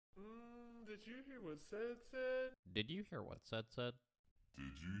Did you hear what said said? Did you hear what said said?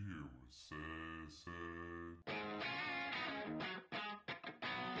 Did you hear what said?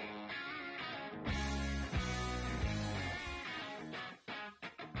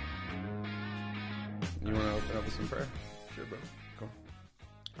 You want to open up with some prayer? Sure, bro. Cool.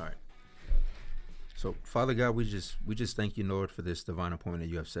 All right. So, Father God, we just thank you, Lord, for this divine appointment that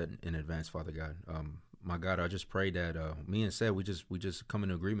you have set in advance, Father God. My God, I just pray that me and Seth, we just come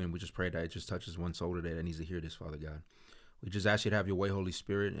into agreement. We just pray that it just touches one soul today that needs to hear this, Father God. We just ask you to have your way, Holy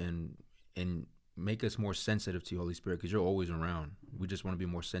Spirit, and make us more sensitive to you, Holy Spirit, because you're always around. We just want to be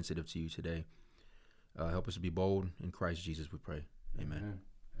more sensitive to you today. Help us to be bold in Christ Jesus, we pray. Amen.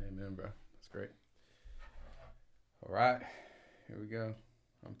 Amen, bro. That's great. All right. Here we go.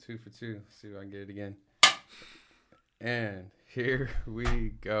 I'm 2 for 2. Let's see if I can get it again. And here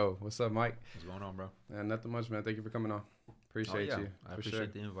we go. What's up, Mike? What's going on, bro? Nothing much, man. Thank you for coming on. Appreciate you. I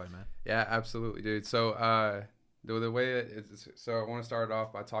appreciate the invite, man. Yeah, absolutely, dude. So the way that so I want to start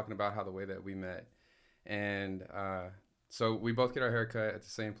off by talking about how the way that we met. And so we both get our haircut at the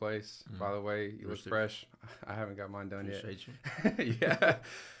same place. Mm-hmm. By the way, you look fresh. I haven't got mine done yet. Appreciate you.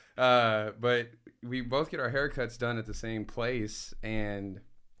 Yeah. But we both get our haircuts done at the same place. And,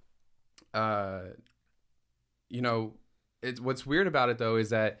 you know, what's weird about it, though, is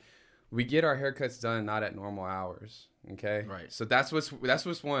that we get our haircuts done not at normal hours. Okay. Right. So that's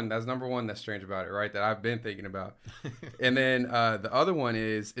one. That's number one. That's strange about it, right? That I've been thinking about. And then the other one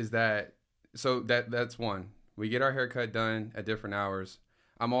is that that's one. We get our haircut done at different hours.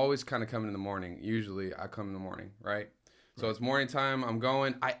 I'm always kind of coming in the morning. Usually I come in the morning, right? So it's morning time. I'm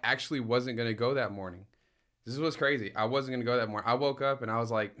going. I actually wasn't going to go that morning. This is what's crazy. I wasn't going to go that morning. I woke up and I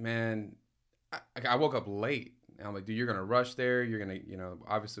was like, man, I woke up late. And I'm like, dude, you're going to rush there. You're going to,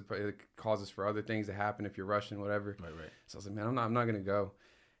 obviously it causes for other things to happen if you're rushing, whatever. Right. So I was like, man, I'm not going to go.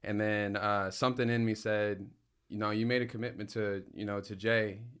 And then something in me said, you made a commitment to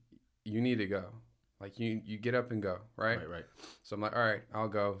Jay. You need to go. Like you get up and go, right? Right. So I'm like, all right, I'll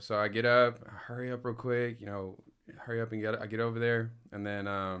go. So I get up, hurry up real quick, hurry up and I get over there. And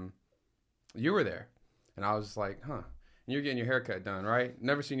then you were there. And I was just like, huh. And you're getting your haircut done, right?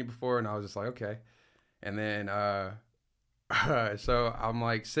 Never seen you before. And I was just like, okay. And then so I'm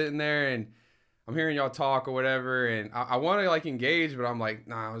like sitting there and I'm hearing y'all talk or whatever. And I want to like engage, but I'm like,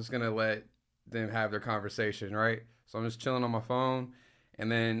 nah, I'm just going to let them have their conversation, right? So I'm just chilling on my phone.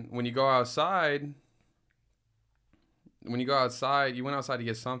 And then when you go outside, you went outside to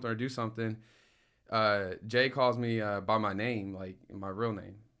get something or do something, Jay calls me by my name, like my real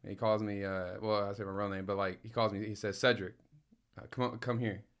name. He calls me, I say my real name, but like he calls me, he says, Cedric, come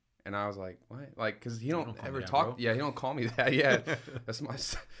here. And I was like, what? Like, cause he don't ever talk. Bro. Yeah, he don't call me that. Yeah, that's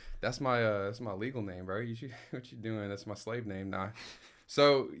my legal name, bro. What you doing? That's my slave name now.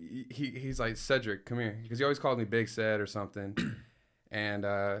 So he's like, Cedric, come here, because he always called me Big Ced or something. And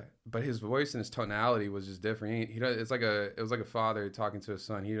but his voice and his tonality was just different. It was like a father talking to his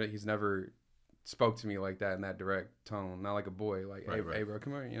son. He's never spoke to me like that in that direct tone, not like a boy, like hey bro,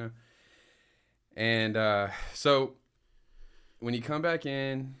 come here, And so when you come back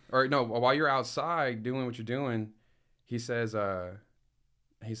in, or no, while you're outside doing what you're doing, he says,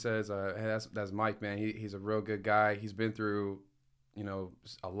 hey, that's Mike, man. He's a real good guy. He's been through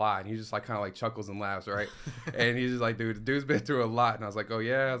a lot. And he just like kind of like chuckles and laughs, right? And he's just like, dude, the dude's been through a lot. And I was like, oh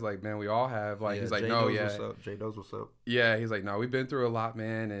yeah. I was like, man, we all have. Like, he's like, no, yeah. Jay knows what's up. Yeah, he's like, no, we've been through a lot,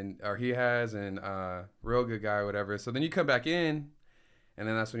 man. Or he has, and real good guy, or whatever. So then you come back in, and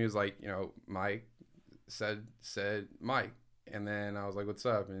then that's when he was like, Mike said Mike. And then I was like, what's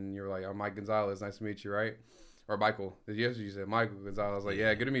up? And you were like, I'm Mike Gonzales. Nice to meet you, right? Or Micheal. You said Michael Gonzales. I was like,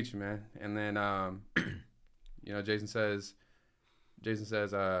 yeah, good to meet you, man. And then, Jason says, just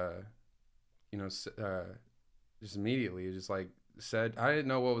immediately, it just like said, I didn't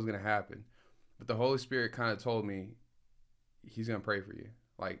know what was going to happen, but the Holy Spirit kind of told me he's going to pray for you.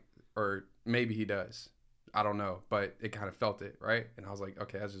 Like, or maybe he does. I don't know, but it kind of felt it. Right. And I was like,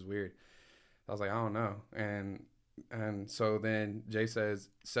 okay, that's just weird. I was like, I don't know. And so then Jay says,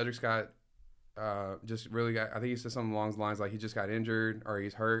 Cedric's got, I think he said something along the lines like he just got injured or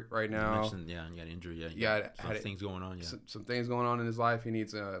he's hurt right now. He got injured. Yeah. Some things going on. Yeah. Some things going on in his life. He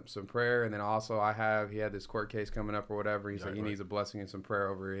needs some prayer. And then also he had this court case coming up or whatever. He's like, he needs a blessing and some prayer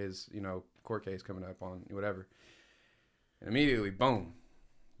over his, court case coming up on whatever. And immediately, boom,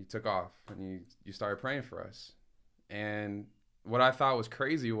 you took off and you started praying for us. And what I thought was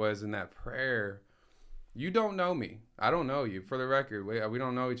crazy was in that prayer, you don't know me. I don't know you. For the record, we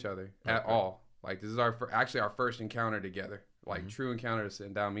don't know each other at all. Like, this is our first encounter together. Like, true encounter to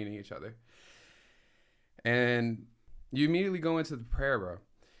sitting down meeting each other. And you immediately go into the prayer, bro.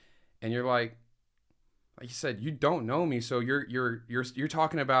 and you're like you said, you don't know me, so you're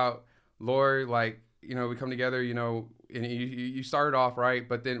talking about, Lord, like, you know, we come together, you know, and you started off right,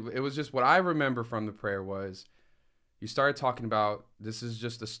 but then it was just what I remember from the prayer was you started talking about this is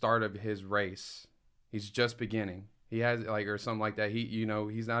just the start of his race. He's just beginning. He has like, or something like that. He, you know,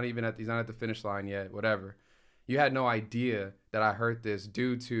 he's not at the finish line yet, whatever. You had no idea that I heard this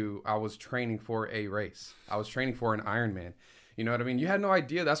due to I was training for a race. I was training for an Ironman. You know what I mean? You had no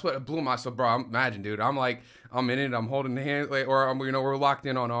idea. That's what blew my, so bro, imagine, dude, I'm like, I'm in it. I'm holding the hand, like, or I'm, you know, we're locked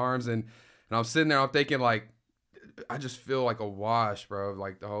in on arms, and I'm sitting there, I'm thinking like, I just feel like a wash, bro,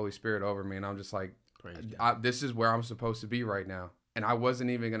 like the Holy Spirit over me. And I'm just like, this is where I'm supposed to be right now. And I wasn't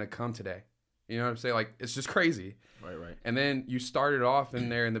even going to come today. You know what I'm saying? Like, it's just crazy. Right. And then you started off in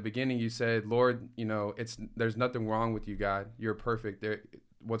there in the beginning. You said, Lord, you know, there's nothing wrong with you, God. You're perfect.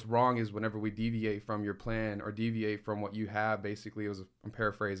 What's wrong is whenever we deviate from your plan or deviate from what you have. Basically, I'm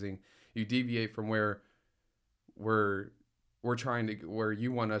paraphrasing. You deviate from where we're trying to, where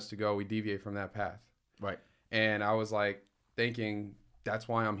you want us to go. We deviate from that path. Right. And I was like thinking, that's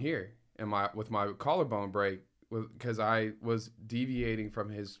why I'm here. And with my collarbone break, because I was deviating from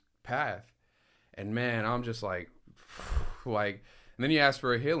his path. And man, I'm just like, and then you asked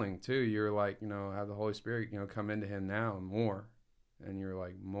for a healing too. You're like, you know, have the Holy Spirit, you know, come into him now more. And you're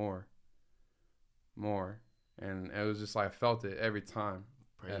like, more. And it was just like, I felt it every time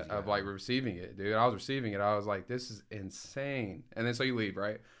of like receiving it, dude. I was receiving it. I was like, this is insane. And then so you leave,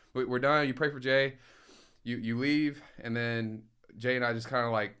 right? We're done. You pray for Jay. You leave. And then Jay and I just kind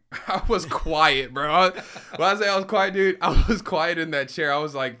of like, I was quiet, bro. When I say I was quiet, dude, I was quiet in that chair. I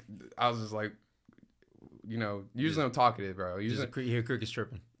was just like, you know, usually I'm talkative, bro. Usually you hear crickets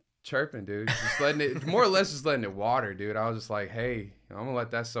chirping, dude. Just letting it, more or less just letting it water, dude. I was just like, hey, I'm going to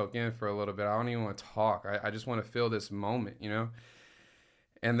let that soak in for a little bit. I don't even want to talk. I just want to feel this moment, you know?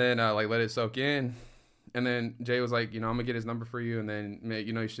 And then, like, let it soak in. And then Jay was like, you know, I'm going to get his number for you. And then,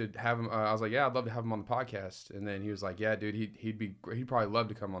 you know, you should have him. I was like, yeah, I'd love to have him on the podcast. And then he was like, yeah, dude, he'd probably love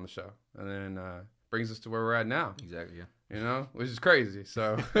to come on the show. And then brings us to where we're at now. Exactly, yeah. You know, which is crazy.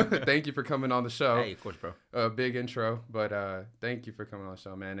 So thank you for coming on the show. Hey, of course, bro. Big intro, but thank you for coming on the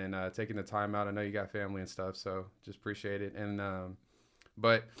show, man, and taking the time out. I know you got family and stuff, so just appreciate it. And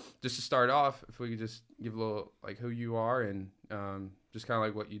but just to start off, if we could just give a little like who you are and just kind of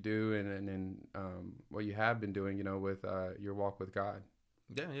like what you do and what you have been doing, you know, with your walk with God.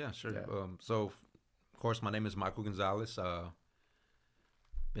 Yeah, sure. Yeah. So, of course, my name is Micheal Gonzales.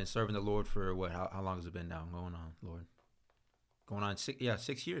 Been serving the Lord for what? How long has it been now? Going on, Lord. Going on 6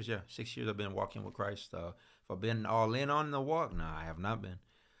 years. Yeah, 6 years I've been walking with Christ. If I've been all in on the walk, no, I have not been.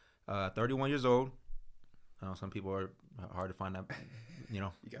 31 years old. I know some people are hard to find out. You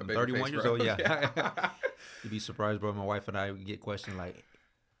know, You got 31 face, years bro. old. Yeah. You'd be surprised, bro. My wife and I would get questioned like,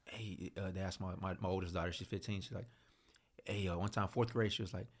 "Hey," they asked my oldest daughter. She's 15. She's like, "Hey, one time 4th grade, she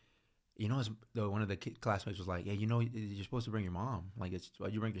was like, you know, one of the classmates was like, yeah, you know, you're supposed to bring your mom. Like, it's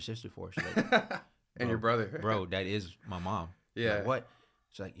what you bring your sister for." She's like, And your brother. Bro, that is my mom. Yeah. Like, what?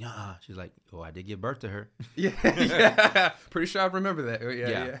 She's like, yeah. She's like, oh, I did give birth to her. Yeah. Pretty sure I remember that.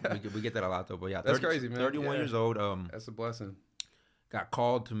 Yeah. We get that a lot though. But yeah, That's crazy, man. 31 years old. That's a blessing. Got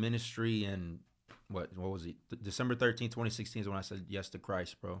called to ministry and what was it? December 13th, 2016 is when I said yes to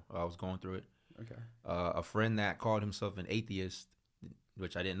Christ, bro. I was going through it. Okay. A friend that called himself an atheist,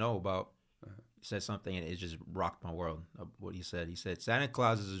 which I didn't know about, said something and it just rocked my world. What he said Santa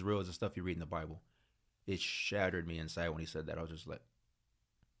Claus is as real as the stuff you read in the Bible. It shattered me inside when he said that. I was just like,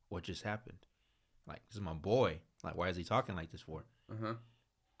 what just happened? Like, this is my boy. Like, why is he talking like this for?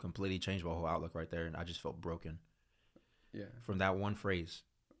 Completely changed my whole outlook right there, and I just felt broken. Yeah. From that one phrase.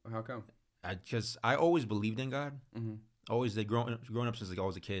 How come? Because I always believed in God. Mm-hmm. Always, growing up since I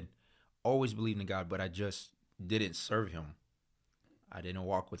was a kid, always believed in God, but I just didn't serve him. I didn't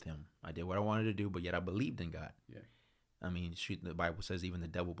walk with him. I did what I wanted to do, but yet I believed in God. Yeah. I mean, the Bible says even the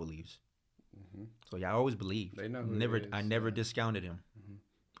devil believes. Mm-hmm. So yeah, I always believed. They know who it is. I never discounted him. Mm-hmm.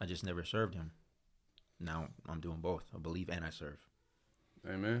 I just never served him. Now I'm doing both. I believe and I serve.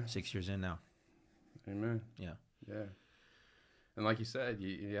 Amen. 6 years in now. Amen. Yeah. Yeah. And like you said,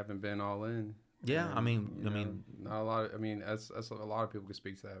 you haven't been all in. Yeah, And, I mean, not a lot. That's a lot of people can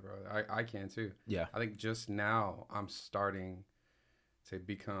speak to that, bro. I can too. yeah. I think just now I'm starting to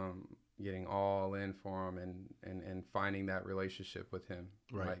getting all in for him and finding that relationship with him.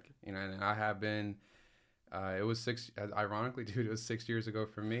 Right. Like, you know, and I have been. It was ironically, dude, it was 6 years ago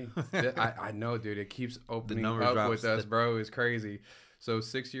for me. I know, dude, it keeps opening up with us, bro. It's crazy. So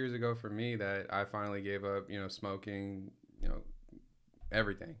 6 years ago for me that I finally gave up, you know, smoking, you know,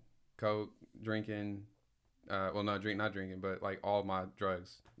 everything, coke, drinking, well, no, not drinking, but like all my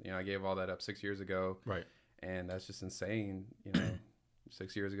drugs. You know, I gave all that up 6 years ago. Right. And that's just insane. You know,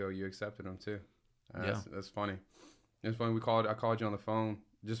 6 years ago, you accepted them too. Yeah. That's funny. It's funny. I called you on the phone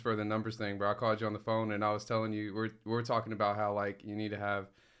just for the numbers thing, bro. I called you on the phone and I was telling you, we're talking about how like you need to have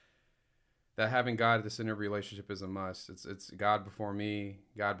that having God at the center of a relationship is a must. It's God before me,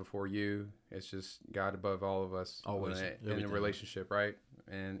 God before you. It's just God above all of us. Always. In a relationship, right?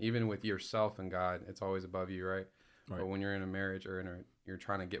 And even with yourself and God, it's always above you, right? But when you're in a marriage or you're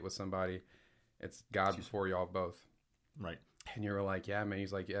trying to get with somebody, it's God before y'all both. Right. And you were like, yeah, man.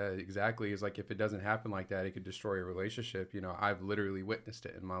 He's like, yeah, exactly. He's like, if it doesn't happen like that, it could destroy a relationship. You know, I've literally witnessed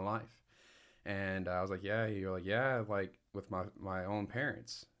it in my life. And I was like, yeah. You're like, yeah, like with my own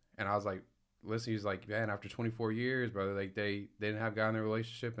parents. And I was like, listen, he's like, man, after 24 years, brother, like they didn't have God in their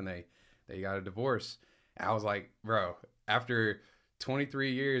relationship and they got a divorce. And I was like, bro, after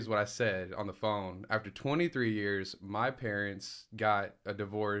 23 years, what I said on the phone, after 23 years, my parents got a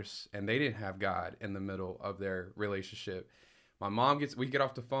divorce and they didn't have God in the middle of their relationship. We get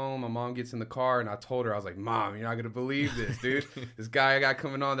off the phone, my mom gets in the car and I told her, I was like, Mom, you're not going to believe this, dude. This guy I got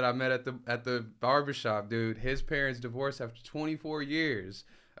coming on that I met at the barbershop, dude, his parents divorced after 24 years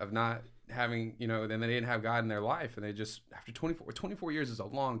of not having, you know, then they didn't have God in their life. And they just, after 24 years is a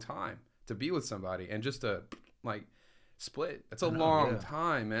long time to be with somebody and just to like split. It's a long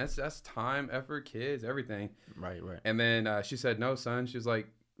time, man. That's time, effort, kids, everything. Right. And then she said, no, son. She was like,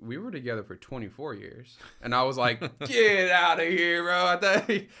 we were together for 24 years. And I was like, get out of here, bro.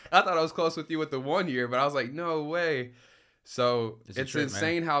 I thought I was close with you with the 1 year, but I was like, no way. So it's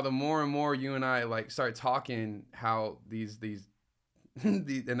insane, man, how the more and more you and I like start talking, how these and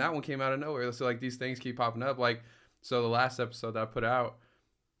that one came out of nowhere. So like these things keep popping up. Like, so the last episode that I put out,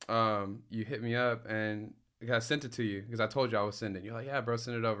 you hit me up and I sent it to you because I told you I was sending. You're like, yeah, bro,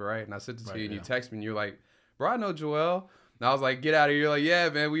 send it over, right? And I sent it to you and you text me and you're like, bro, I know Joel. And I was like, get out of here. You're like, yeah,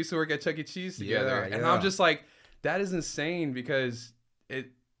 man, we used to work at Chuck E. Cheese together. And I'm just like, that is insane because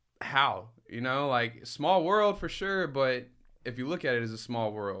how? You know, like small world for sure, but if you look at it as a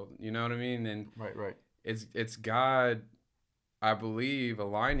small world, you know what I mean? And right. It's God, I believe,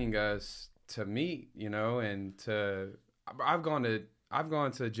 aligning us to meet, you know, and I've gone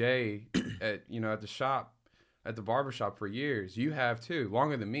to Jay at the shop, at the barbershop for years. You have too,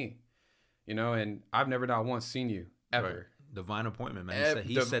 longer than me, you know, and I've never not once seen you ever. Right. Divine appointment, man.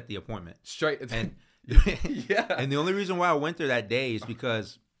 He set the appointment straight. And yeah. And the only reason why I went there that day is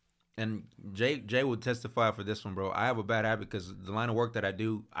because, and Jay will testify for this one, bro. I have a bad habit because the line of work that I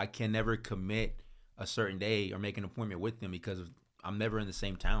do, I can never commit a certain day or make an appointment with them because I'm never in the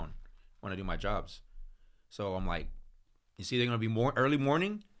same town when I do my jobs. So I'm like, it's either going to be early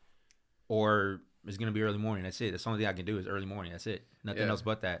morning or it's going to be early morning. That's it. That's the only thing I can do is early morning. That's it. Nothing else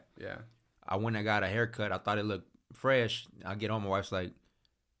but that. Yeah. I went and got a haircut. I thought it looked fresh. I get home, my wife's like,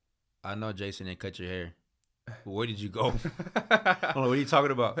 I know Jason didn't cut your hair. Where did you go? I'm like, what are you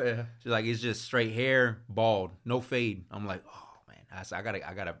talking about? Yeah. She's like, it's just straight hair, bald, no fade. I'm like, oh man, I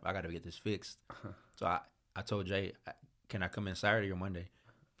gotta get this fixed. So I told Jay, can I come in Saturday or Monday?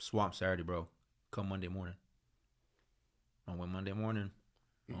 Swamp Saturday, bro. Come Monday morning. I went Monday morning.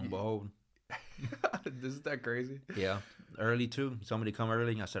 Behold. Isn't that crazy? Yeah. Early too. He told me to come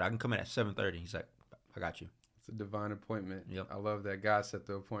early. I said, I can come in at 7:30. He's like, I got you. It's a divine appointment. Yep. I love that God set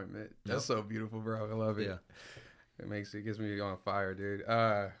the appointment. That's so beautiful, bro. I love it. Yeah. It gets me on fire, dude.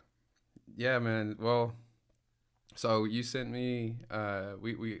 Yeah, man. Well, so you sent me,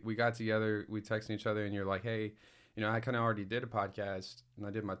 we got together, we texted each other and you're like, hey, you know, I kind of already did a podcast and I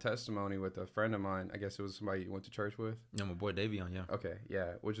did my testimony with a friend of mine. I guess it was somebody you went to church with. Yeah, my boy Davion, yeah. Okay,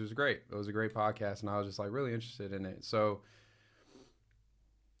 yeah, which was great. It was a great podcast and I was just like really interested in it. So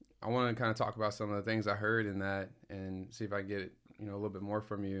I want to kind of talk about some of the things I heard in that and see if I can get, you know, a little bit more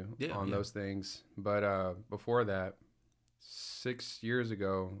from you on those things. But before that, 6 years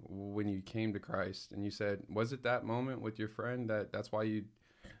ago when you came to Christ and you said, was it that moment with your friend that's why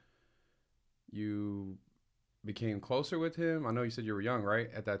you became closer with him? I know you said you were young,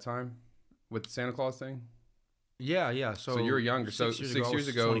 right, at that time with the Santa Claus thing? Yeah. So you were younger. So 6 years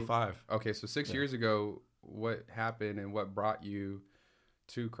ago, 25. Okay, so 6 years ago, what happened and what brought you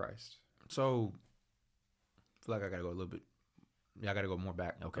to Christ? So I feel like I gotta go a little bit. Yeah, I gotta go more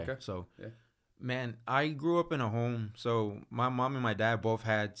back. Okay. So, man, I grew up in a home. So my mom and my dad both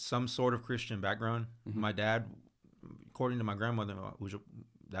had some sort of Christian background. Mm-hmm. My dad, according to my grandmother,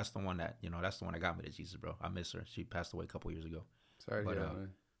 that's the one that got me to Jesus, bro. I miss her. She passed away a couple years ago. Sorry to hear that, man.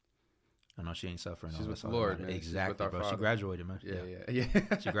 I know she ain't suffering. She's with the Lord, man. Exactly, bro. She graduated, man.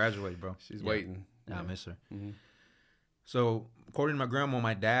 Yeah. She graduated, bro. She's waiting. I miss her. Mm-hmm. So, according to my grandma,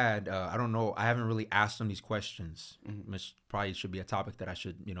 my dad, I don't know. I haven't really asked him these questions, which probably should be a topic that I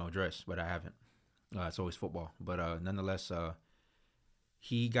should, address, but I haven't. It's always football. But nonetheless,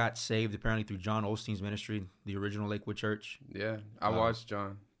 he got saved apparently through John Osteen's ministry, the original Lakewood Church. Yeah, I watched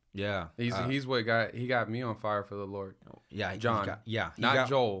John. Yeah. He's what got me on fire for the Lord. Yeah. John. Not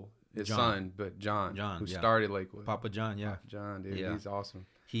Joel, his John. son, but John, who started Lakewood. Papa John, yeah. John, dude, Yeah. he's awesome.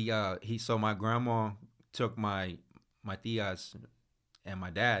 So my grandma took my tias and my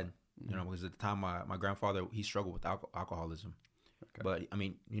dad, because at the time my grandfather, he struggled with alcoholism. Okay. But I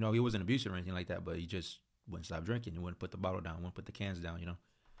mean, he wasn't abusive or anything like that, but he just wouldn't stop drinking. He wouldn't put the bottle down, wouldn't put the cans down,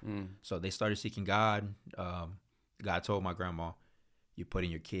 So they started seeking God. God told my grandma, "You're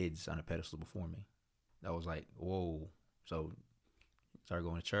putting your kids on a pedestal before me." That was like, whoa. So started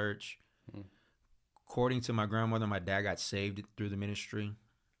going to church. According to my grandmother, my dad got saved through the ministry.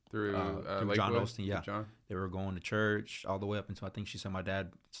 Through John Osteen, yeah. John. They were going to church all the way up until, I think she said my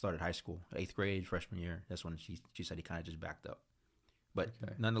dad started high school, 8th grade, freshman year. That's when she said he kind of just backed up. But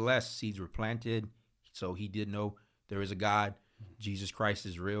nonetheless, seeds were planted. So he did know there is a God. Jesus Christ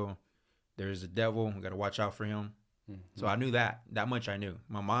is real. There is a devil. We got to watch out for him. So I knew that. That much I knew.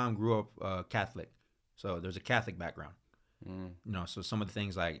 My mom grew up Catholic. So there's a Catholic background. So some of the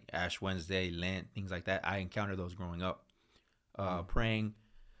things like Ash Wednesday, Lent, things like that, I encountered those growing up. Praying.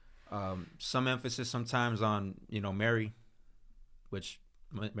 Some emphasis sometimes on, Mary, which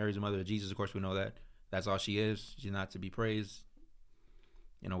Mary's the mother of Jesus. Of course, we know that. That's all she is. She's not to be praised.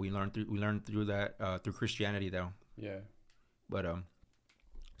 We learned through that through Christianity, though. Yeah. But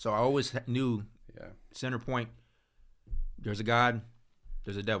so I always knew. Yeah. Center point. There's a God.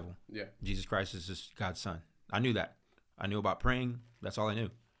 There's a devil. Yeah. Jesus Christ is just God's son. I knew that. I knew about praying. That's all I knew.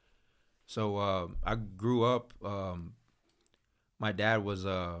 So I grew up. My dad was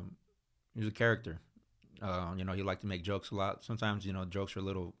he was a character. He liked to make jokes a lot. Sometimes jokes are a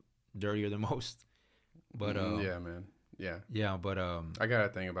little dirtier than most. But yeah, man. Yeah. Yeah, but I got a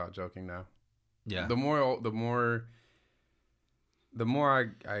thing about joking now. Yeah. The more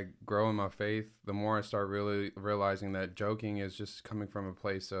I grow in my faith, the more I start really realizing that joking is just coming from a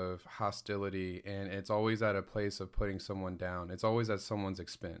place of hostility, and it's always at a place of putting someone down. It's always at someone's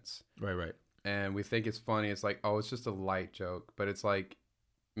expense. Right. And we think it's funny. It's like, oh, it's just a light joke. But it's like,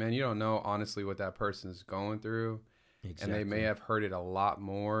 man, you don't know honestly what that person is going through. Exactly. And they may have heard it a lot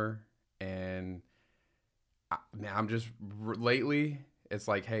more. And I'm just lately, it's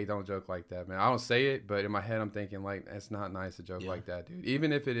like, hey, don't joke like that, man. I don't say it, but in my head, I'm thinking like, it's not nice to joke like that, dude.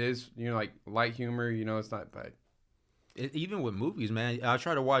 Even if it is, like light humor, it's not bad. Even with movies, man, I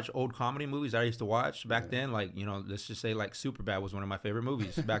try to watch old comedy movies I used to watch back then. Like, let's just say like Superbad was one of my favorite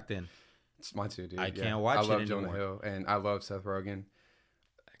movies back then. It's mine too, dude. I can't watch it anymore. I love Jonah Hill, and I love Seth Rogen.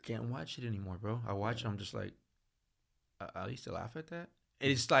 I can't watch it anymore, bro. I watch it, I'm just like, I used to laugh at that.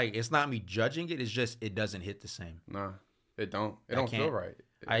 It's like, it's not me judging it. It's just, it doesn't hit the same. Nah, it don't. It don't feel right.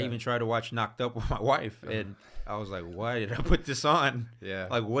 I even tried to watch Knocked Up with my wife, and I was like, why did I put this on? Yeah.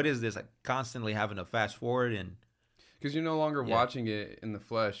 Like, what is this? Like, constantly having to fast forward and... Because you're no longer watching it in the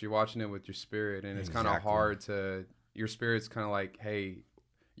flesh. You're watching it with your spirit, and it's kind of hard to... Your spirit's kind of like, hey...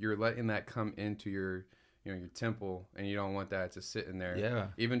 You're letting that come into your temple, and you don't want that to sit in there. Yeah.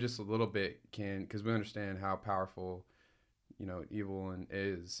 Even just a little bit can, because we understand how powerful, evil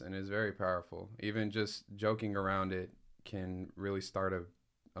is very powerful. Even just joking around it can really start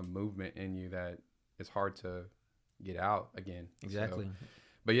a movement in you that is hard to get out again. Exactly.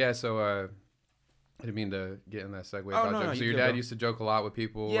 So, I didn't mean to get in that segue about jokes. So your dad used to joke a lot with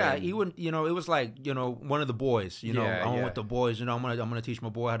people. Yeah, he wouldn't. It was like one of the boys. I want with the boys. I'm gonna teach my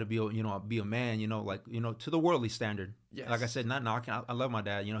boy how to be a man. To the worldly standard. Yes. Like I said, not knocking. I love my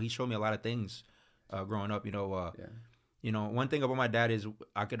dad. He showed me a lot of things growing up. One thing about my dad is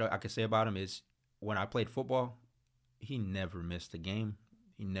I could say about him is when I played football, he never missed a game.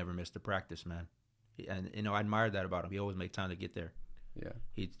 He never missed a practice, man. And I admired that about him. He always made time to get there. Yeah.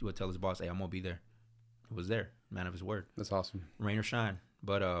 He would tell his boss, "Hey, I'm gonna be there." Was there, man of his word. That's awesome. Rain or shine.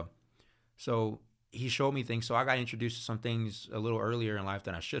 But so he showed me things. So I got introduced to some things a little earlier in life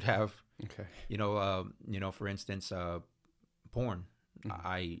than I should have. Okay. For instance, porn.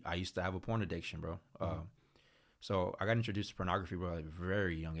 Mm-hmm. I used to have a porn addiction, bro. So I got introduced to pornography, bro, at a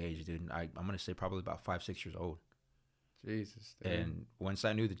very young age, dude. I'm gonna say probably about 5-6 years old. Jesus. Dude. And once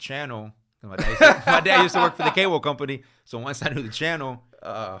I knew the channel, my dad used to work for the cable company. So once I knew the channel,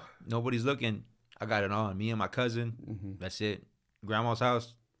 nobody's looking. I got it on. Me and my cousin. Mm-hmm. That's it. Grandma's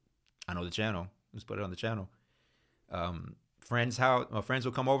house. I know the channel. Let's put it on the channel. Friends' house. My friends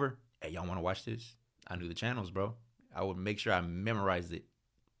would come over. Hey, y'all want to watch this? I knew the channels, bro. I would make sure I memorized it.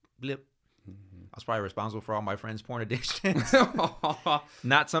 Blip. I was probably responsible for all my friends' porn addictions.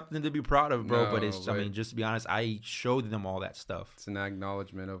 Not something to be proud of, bro. No, but it's, I mean, just to be honest, I showed them all that stuff. It's an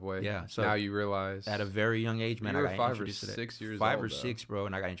acknowledgement of what. Yeah. So now you realize at a very young age, man, you were I got 5 or introduced to that. 6 years 5 old, or though. 6, bro,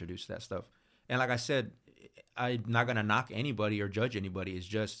 and I got introduced to that stuff. And like I said, I'm not gonna knock anybody or judge anybody. It's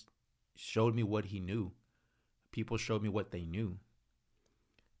just showed me what he knew. People showed me what they knew.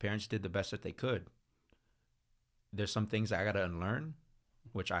 Parents did the best that they could. There's some things I gotta unlearn,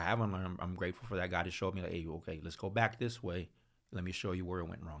 which I have unlearned. I'm grateful for that. God has showed me, like, hey, okay, let's go back this way. Let me show you where it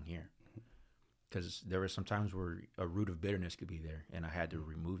went wrong here. Because there were some times where a root of bitterness could be there, and I had to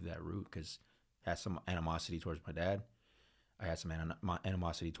remove that root because I had some animosity towards my dad. I had some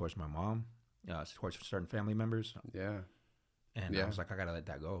animosity towards my mom, towards certain family members. Yeah. And I was like, I got to let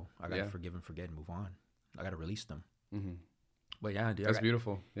that go. I got to forgive and forget and move on. I got to release them. Mm-hmm. But yeah, dude, that's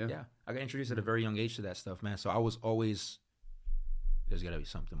beautiful. Yeah. Yeah. I got introduced at a very young age to that stuff, man. So I was always, there's got to be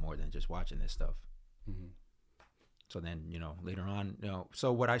something more than just watching this stuff. Mm-hmm. So then, later on,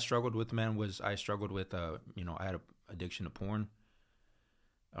 so what I struggled with, man, was I struggled with, I had an addiction to porn.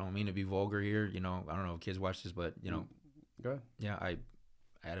 I don't mean to be vulgar here. I don't know if kids watch this, but, Go ahead. Yeah, I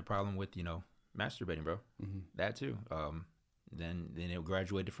had a problem with, masturbating, bro. Mm-hmm. That too. Then it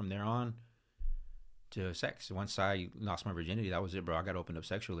graduated from there on to sex. Once I lost my virginity, that was it, bro. I got opened up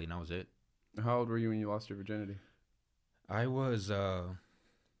sexually, and that was it. How old were you when you lost your virginity? I was, so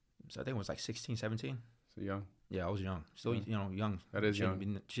I think it was like 16, 17. So young. Yeah, I was young. Still, young. That is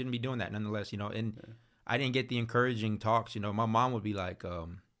young. Shouldn't be doing that nonetheless, and I didn't get the encouraging talks. My mom would be like,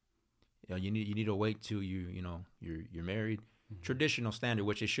 you need to wait till you're married. Mm-hmm. Traditional standard,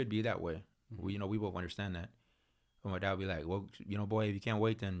 which it should be that way. Mm-hmm. We both understand that. But my dad would be like, well, boy, if you can't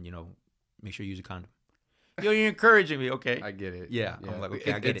wait, then, make sure you use a condom. You're encouraging me, okay? I get it. Yeah. I'm like,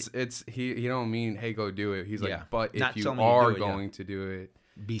 okay, I get it. It's he don't mean, hey, go do it. He's like, but Not if you me are to do it, going to do it,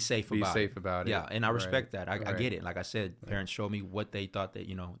 be safe about it. Yeah, and I respect that. I get it. Like I said, parents showed me what they thought that,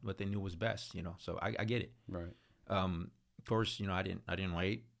 what they knew was best, so I get it. Right. Of course, I didn't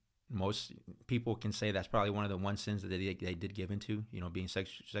wait. Most people can say that's probably one of the one sins that they did give into, being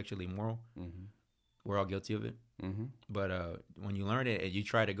sexually immoral. Mm-hmm. We're all guilty of it. Mm-hmm. But when you learn it, you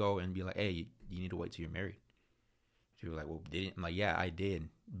try to go and be like, hey, you need to wait till you're married. So you're like, well, didn't? I'm like, yeah, I did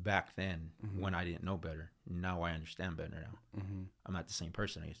back then when I didn't know better. Now I understand better now. Mm-hmm. I'm not the same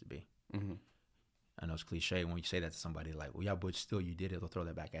person I used to be. Mm-hmm. I know it's cliche when you say that to somebody, like, well, yeah, but still you did it. They'll throw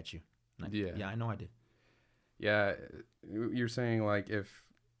that back at you. Like, yeah, I know I did. Yeah, you're saying, like, if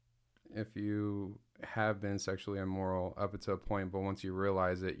you have been sexually immoral up until a point, but once you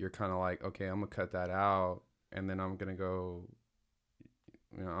realize it, you're kind of like, okay, I'm going to cut that out, and then I'm going to go,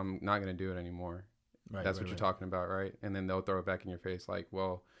 I'm not going to do it anymore. Right, that's what you're talking about, right? And then they'll throw it back in your face like,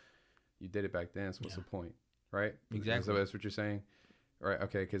 well, you did it back then, so what's the point, right? Exactly. So that's what you're saying? Right,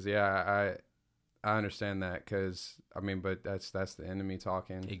 okay, because, I understand that, because, but that's the enemy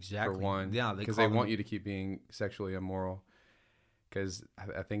talking. Exactly. For one. Yeah, because they want you to keep being sexually immoral. Because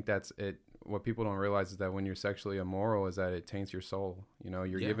I think that's it. What people don't realize is that when you're sexually immoral is that it taints your soul.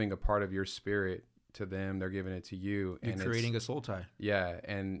 You're giving a part of your spirit to them. They're giving it to you. You're creating a soul tie. Yeah.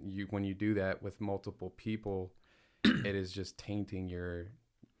 And when you do that with multiple people, it is just tainting your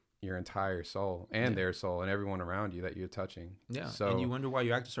entire soul and their soul and everyone around you that you're touching. Yeah. So, and you wonder why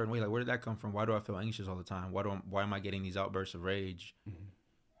you act a certain way. Like, where did that come from? Why do I feel anxious all the time? Why am I getting these outbursts of rage? Mm-hmm.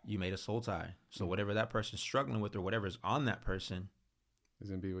 You made a soul tie. So whatever that person's struggling with or whatever is on that person is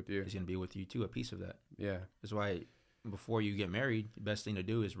going to be with you. It's going to be with you too, a piece of that. Yeah. That's why before you get married, the best thing to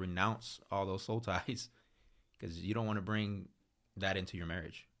do is renounce all those soul ties because you don't want to bring that into your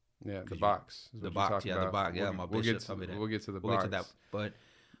marriage. Yeah, the box. The box, yeah, about. The box. Yeah, we'll get to the box. We'll get to that. But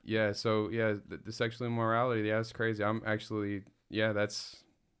yeah, so yeah, the sexual immorality, yeah, that's crazy. I'm actually,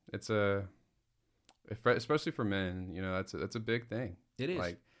 especially for men, that's a big thing. It is.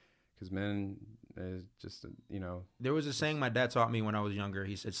 Like, because men is just, There was a saying my dad taught me when I was younger.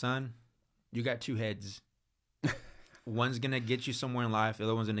 He said, son, you got two heads. One's going to get you somewhere in life. The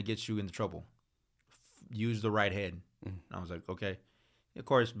other one's going to get you into trouble. Use the right head. Mm-hmm. And I was like, okay. Of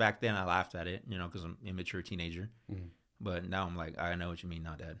course, back then I laughed at it, because I'm an immature teenager. Mm-hmm. But now I'm like, I know what you mean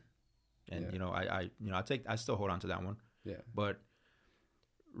now, Dad. And, I still hold on to that one. Yeah. But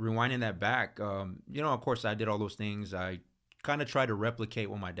rewinding that back, of course I did all those things. I kind of tried to replicate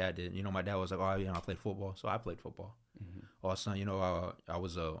what my dad did. My dad was like, I played football, so I played football. Mm-hmm. Oh, son, I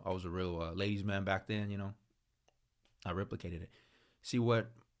was a real ladies' man back then. I replicated it. See,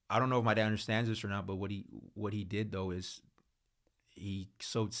 I don't know if my dad understands this or not, but what he did though is he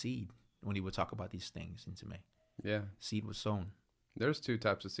sowed seed when he would talk about these things into me. Yeah, seed was sown. There's two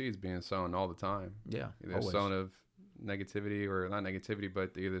types of seeds being sown all the time. Yeah, there's sown of negativity, or not negativity,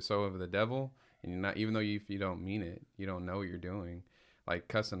 but you're so of the devil, and you're not, even though if you don't mean it, you don't know what you're doing, like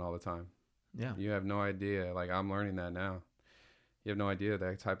cussing all the time. Yeah. You have no idea. Like, I'm learning that now. You have no idea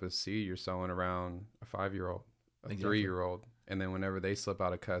that type of seed you're sowing around a 5-year-old, a Exactly. 3-year-old. And then whenever they slip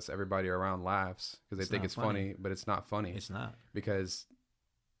out a cuss, everybody around laughs because they think not it's funny, but it's not funny. It's not. Because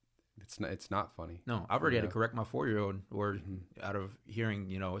it's not funny. No, I've already had to Yeah. correct my 4-year-old, or Mhm. out of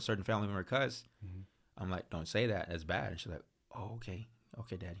hearing, a certain family member cuss, Mhm. I'm like, don't say that. That's bad. And she's like, oh, okay,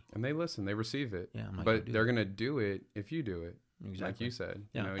 daddy. And they listen, they receive it. Yeah, I'm like, But "Go do they're it." gonna do it if you do it, like Exactly. you said.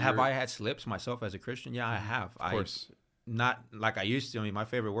 Yeah. You know, Have you're- I had slips myself as a Christian? Yeah, I have. Of course. Not like I used to. I mean, my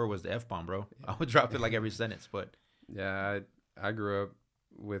favorite word was the F-bomb, bro. I would drop it like every sentence, but Yeah, I grew up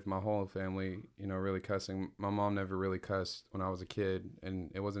with my whole family, really cussing. My mom never really cussed when I was a kid,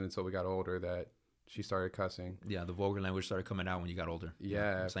 and it wasn't until we got older that she started cussing. yeah, the vulgar language started coming out when you got older.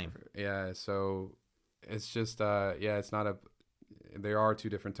 Yeah, Same. Yeah, so it's just it's not there are two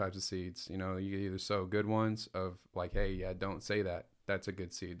different types of seeds. You either sow good ones of like, hey, yeah, don't say that. That's a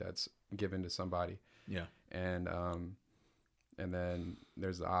good seed that's given to somebody. Yeah. And then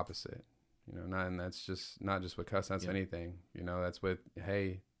there's the opposite. And that's just not just with cuss, that's anything. That's with,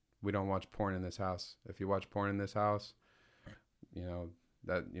 hey, we don't watch porn in this house. If you watch porn in this house,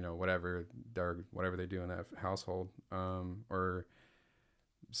 that whatever they do in that household, or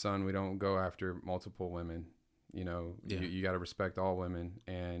son, we don't go after multiple women. You got to respect all women,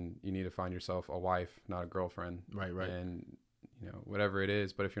 and you need to find yourself a wife, not a girlfriend. Right. And whatever it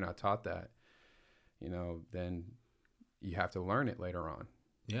is. But if you're not taught that, then you have to learn it later on.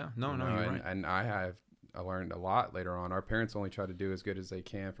 Yeah. No, you're right. And I learned a lot later on. Our parents only try to do as good as they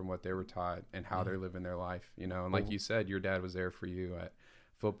can from what they were taught and how they're living their life. And like you said, your dad was there for you at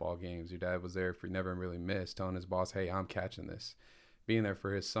football games. Your dad was there for you, never really missed, telling his boss, hey, I'm catching this, being there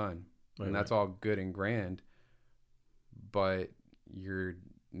for his son. And that's all good and grand, but you're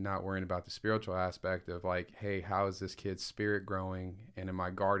not worrying about the spiritual aspect of like, hey, how is this kid's spirit growing, and am I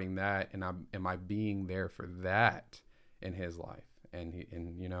guarding that, and am I being there for that in his life? And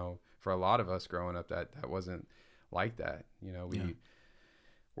for a lot of us growing up, that wasn't like that.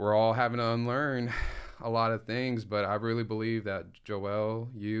 We're all having to unlearn a lot of things, but I really believe that Joel,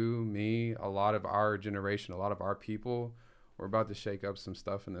 you, me, a lot of our generation, a lot of our people, we're about to shake up some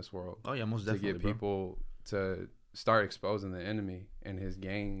stuff in this world. Oh yeah, most definitely, to get people to start exposing the enemy and his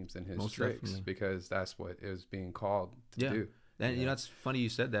games and his Most tricks, definitely. because that's what it was being called to do. And it's funny you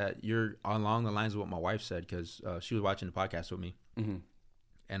said that. You're along the lines of what my wife said, because she was watching the podcast with me,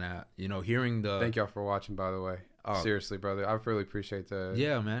 and hearing the. Thank y'all for watching, by the way. Seriously, brother, I really appreciate the.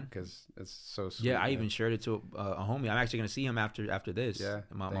 Yeah, man. Because it's so sweet. Yeah, I man. even shared it to a homie. I'm actually gonna see him after this. Yeah,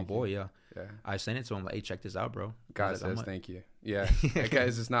 my boy. you. Yeah. Yeah. I sent it to him like, hey, check this out, bro. God He's like, says thank you. Yeah,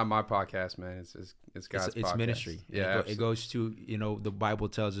 because it's not my podcast, man. It's God's it's podcast. ministry. Yeah, it goes to the Bible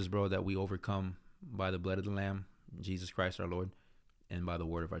tells us, bro, that we overcome by the blood of the Lamb, Jesus Christ our Lord, and by the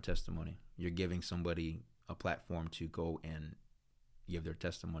word of our testimony. You're giving somebody a platform to go and give their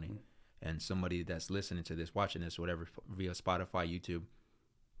testimony, and somebody that's listening to this, watching this, whatever, via Spotify, YouTube,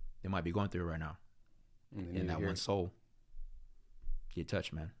 they might be going through it right now, and that one soul get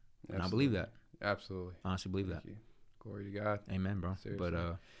touched, man. And I believe that. Absolutely. Honestly believe that. You. Glory to God. Amen, bro. Seriously.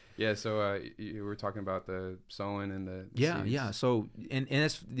 But yeah, so you were talking about the sowing and the yeah. seeds. So and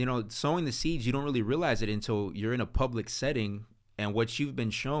it's sowing the seeds, you don't really realize it until you're in a public setting, and what you've been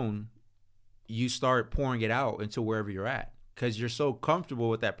shown, you start pouring it out into wherever you're at, because you're so comfortable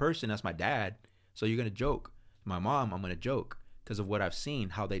with that person. That's my dad, so you're gonna joke. My mom, I'm gonna joke because of what I've seen,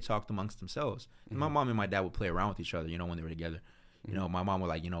 how they talked amongst themselves. And my mom and my dad would play around with each other, when they were together. My mom would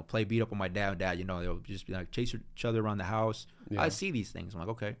like, play beat up on my dad. They'll just be like chase each other around the house. Yeah. I see these things. I'm like,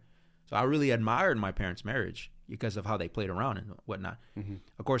 okay. So I really admired my parents' marriage because of how they played around and whatnot.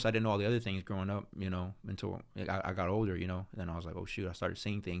 Of course, I didn't know all the other things growing up, until I got older, and then I was like, oh shoot, I started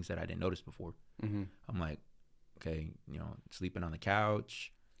seeing things that I didn't notice before. I'm like, okay, sleeping on the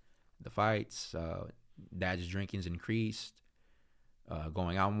couch, the fights, dad's drinking's increased.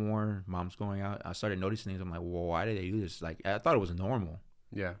 Going out more, mom's going out. I started noticing things. I'm like, well, why did they do this? Like, I thought it was normal.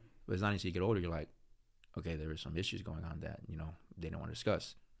 Yeah. But it's not until you get older, you're like, okay, there were some issues going on that, they don't want to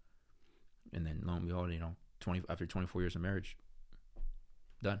discuss. And then lo and behold, after 24 years of marriage,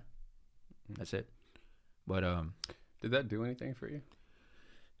 done. That's it. But did that do anything for you?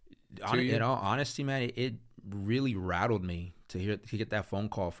 In all honesty, man, it really rattled me to get that phone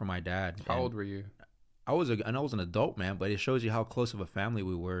call from my dad. How old were you? I was an adult, man, but it shows you how close of a family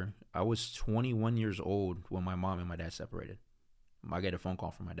we were. I was 21 years old when my mom and my dad separated. I get a phone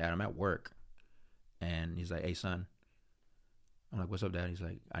call from my dad. I'm at work, and he's like, hey, son. I'm like, what's up, Dad? He's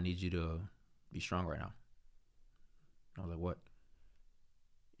like, I need you to be strong right now. I was like, what?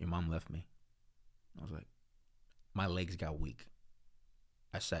 Your mom left me. I was like, my legs got weak.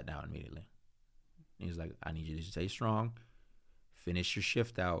 I sat down immediately. He was like, I need you to stay strong, finish your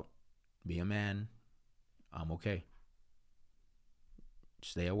shift out, be a man. I'm okay.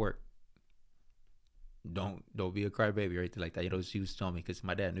 Stay at work. Don't be a crybaby or anything like that. You know, she was telling me, because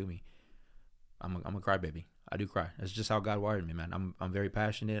my dad knew me. I'm a crybaby. I do cry. That's just how God wired me, man. I'm very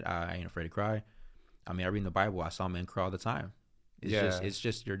passionate. I ain't afraid to cry. I mean, I read in the Bible. I saw men cry all the time. It's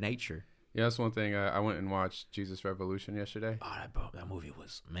just your nature. Yeah, that's one thing. I went and watched Jesus Revolution yesterday. Oh, that movie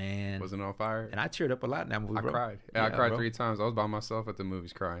was, man. Wasn't it on fire? And I teared up a lot in that movie, I bro. cried. Yeah, I cried bro. 3 times. I was by myself at the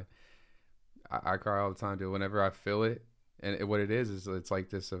movies crying. I cry all the time, dude. Whenever I feel it. And what it is it's like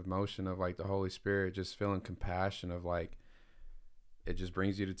this emotion of like the Holy Spirit just feeling compassion of like, it just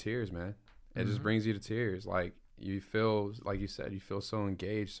brings you to tears, man. It just brings you to tears. Like you feel, like you said, you feel so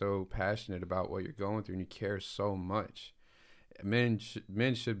engaged, so passionate about what you're going through, and you care so much. Men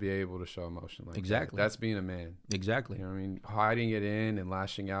should be able to show emotion like Exactly. that. That's being a man. Exactly. You know what I mean? Hiding it in and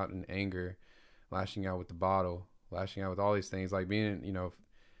lashing out in anger, lashing out with the bottle, lashing out with all these things, like being, you know,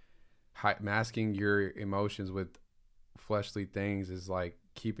 masking your emotions with fleshly things is like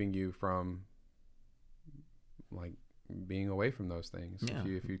keeping you from like being away from those things. Yeah.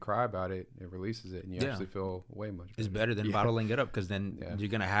 If you cry about it, it releases it, and you actually feel way much better. It's better than bottling it up, because then you're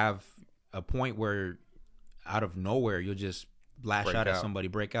gonna have a point where out of nowhere you'll just lash out at somebody,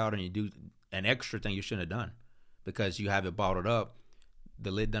 break out, and you do an extra thing you shouldn't have done because you have it bottled up.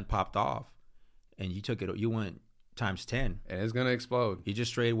 The lid done popped off, and you took it. You went times 10, and it's gonna explode. You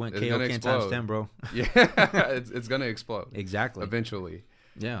just straight went KO times 10, bro. Yeah, it's gonna explode. Exactly. Eventually.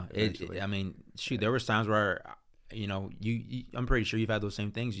 Yeah. I mean, shoot, there was times where, you know, I'm pretty sure you've had those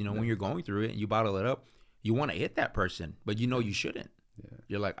same things. You know, when you're going through it and you bottle it up, you want to hit that person, but you know you shouldn't. Yeah.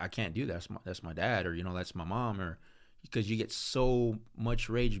 You're like, I can't do that. That's my dad, or, you know, that's my mom, or because you get so much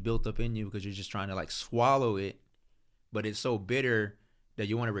rage built up in you because you're just trying to like swallow it, but it's so bitter that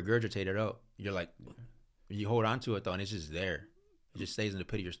you want to regurgitate it up. You're like, you hold on to it though, and it's just there. It just stays in the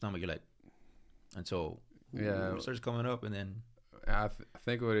pit of your stomach. You're like, until it starts coming up, and then I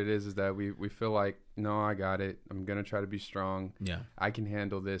think what it is that we feel like, no, I got it. I'm gonna try to be strong. Yeah, I can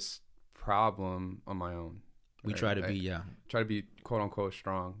handle this problem on my own. We try to be quote unquote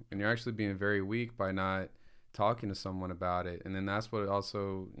strong, and you're actually being very weak by not talking to someone about it. And then that's what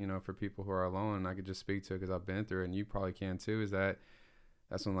also, you know, for people who are alone, and I could just speak to it because I've been through it, and you probably can too, is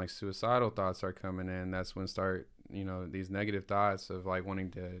that's when like suicidal thoughts start coming in. That's when you know, these negative thoughts of like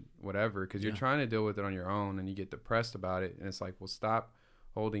wanting to whatever, because you're trying to deal with it on your own, and you get depressed about it, and it's like, well, stop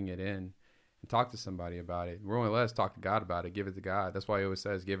holding it in and talk to somebody about it. We're only let us talk to God about it. Give it to God. That's why he always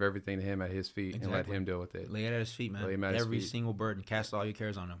says, give everything to him at his feet and let him deal with it. Lay it at his feet, man. Lay him at every single burden. Cast all your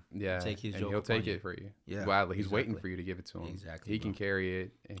cares on him. Yeah. Take his and he'll take it for you. Yeah. Gladly. He's waiting for you to give it to him. Exactly. He can carry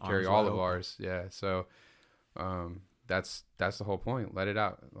it and carry all of ours. Yeah. So that's the whole point. Let it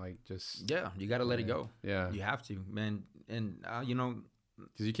out. Like just you got to let it go. Yeah. You have to, man. And you know,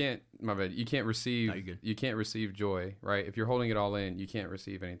 because you can't receive joy, right? If you're holding it all in, you can't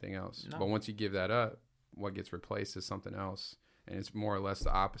receive anything else. No. But once you give that up, what gets replaced is something else, and it's more or less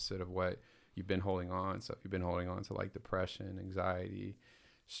the opposite of what you've been holding on. So if you've been holding on to like depression, anxiety,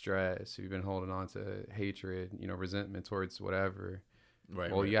 stress, if you've been holding on to hatred, you know, resentment towards whatever,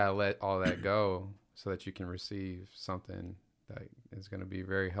 you gotta let all that go so that you can receive something that is going to be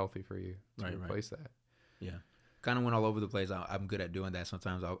very healthy for you to replace that. Yeah. Kind of went all over the place. I'm good at doing that.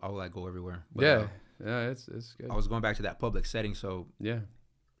 Sometimes I'll like go everywhere. But, it's good. I was going back to that public setting, so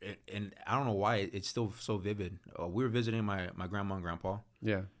and I don't know why it's still so vivid. We were visiting my grandma and grandpa.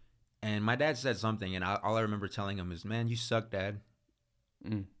 Yeah, and my dad said something, and all I remember telling him is, "Man, you suck, Dad."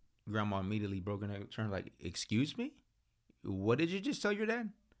 Grandma immediately broke into a turn, like, "Excuse me, what did you just tell your dad?"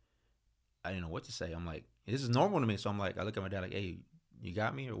 I didn't know what to say. I'm like, this is normal to me, so I'm like, I look at my dad like, "Hey, you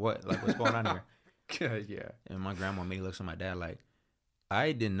got me or what? Like, what's going on here?" Yeah. And my grandma immediately looks at my dad like,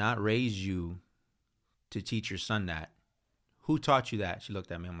 I did not raise you to teach your son that. Who taught you that? She looked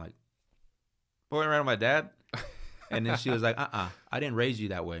at me. I'm like, pointing around at my dad. And then she was like, I didn't raise you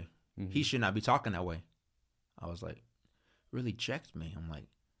that way. Mm-hmm. He should not be talking that way. I was like, really checked me. I'm like,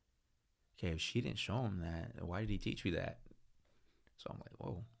 okay, if she didn't show him that, why did he teach me that? So I'm like,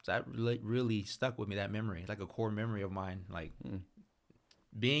 whoa. So that really stuck with me, that memory. Like a core memory of mine. Like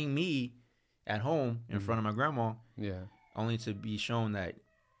being me at home in front of my grandma, only to be shown that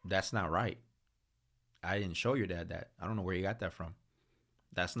that's not right. I didn't show your dad that. I don't know where you got that from.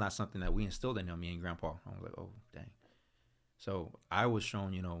 That's not something that we instilled in him, me and grandpa. I was like, oh, dang. So I was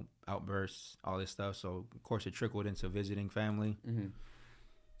shown, you know, outbursts, all this stuff. So, of course, it trickled into visiting family.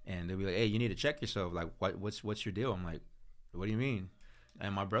 And they'll be like, hey, you need to check yourself. Like, what's your deal? I'm like, what do you mean?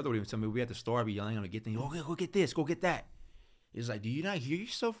 And my brother would even tell me, we at the store, I'd be yelling at him to get things. Oh, go get this, go get that. He's like, do you not hear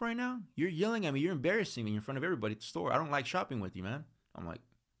yourself right now? You're yelling at me. You're embarrassing me in front of everybody at the store. I don't like shopping with you, man. I'm like,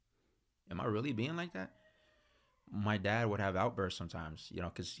 am I really being like that? My dad would have outbursts sometimes, you know,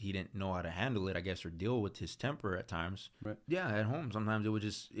 because he didn't know how to handle it, I guess, or deal with his temper at times. Right. Yeah, at home, sometimes it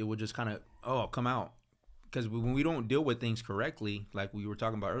would just kind of, come out. Because when we don't deal with things correctly, like we were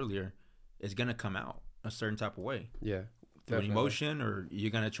talking about earlier, it's going to come out a certain type of way. Yeah. Through an emotion, or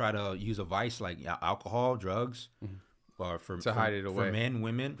you're going to try to use a vice like alcohol, drugs, or to hide it away. For men,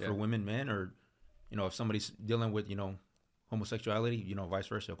 women, for women, men, or, you know, if somebody's dealing with, you know, homosexuality, you know, vice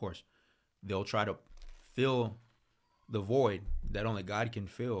versa, of course. They'll try to fill the void that only God can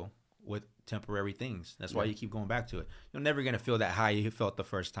fill with temporary things. That's why you keep going back to it. You're never going to feel that high you felt the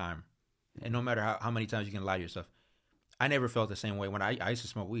first time. And no matter how many times you can lie to yourself. I never felt the same way when I used to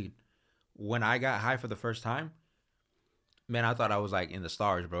smoke weed. When I got high for the first time, man, I thought I was like in the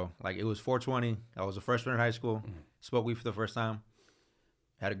stars, bro. Like it was 420. I was a freshman in high school. Smoked weed for the first time.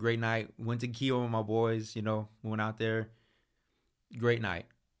 Had a great night. Went to Kiel with my boys, you know, went out there. Great night.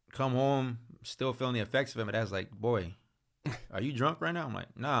 Come home, still feeling the effects of it. But I was like, boy, are you drunk right now? I'm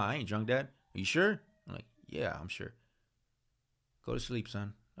like, nah, I ain't drunk, Dad. Are you sure? I'm like, yeah, I'm sure. Go to sleep,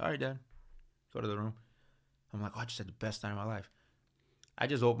 son. All right, Dad. Go to the room. I'm like, oh, I just had the best time of my life. I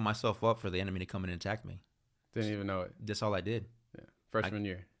just opened myself up for the enemy to come in and attack me. Didn't even know it. That's all I did. Yeah. Freshman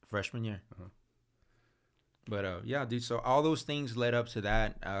year. But yeah, dude. So all those things led up to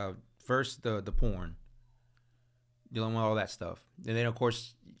that. First, the porn, dealing with all that stuff, and then of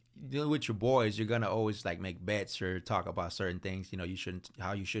course, dealing with your boys, you're gonna always like make bets or talk about certain things. You know, you shouldn't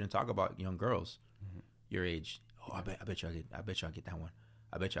talk about young girls your age. Oh, I bet y'all get that one.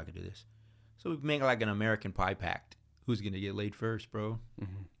 I bet y'all could do this. So we make like an American Pie pact. Who's gonna get laid first, bro?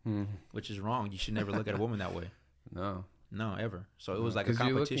 Which is wrong. You should never look at a woman that way. No, ever. So it was like a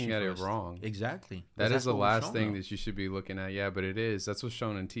competition. You're looking at it wrong. Exactly. That is the last thing that you should be looking at. Yeah, but it is. That's what's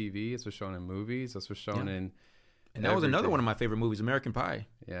shown in TV. It's what's shown in movies. That's what's shown in. And that was another one of my favorite movies, American Pie.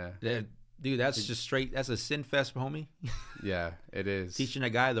 Yeah. Dude, that's just straight. That's a sin fest, homie. Yeah, it is. Teaching a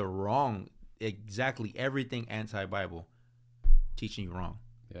guy the wrong, exactly everything anti-Bible. Teaching you wrong.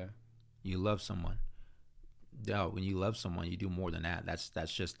 Yeah. You love someone. No, when you love someone, you do more than that.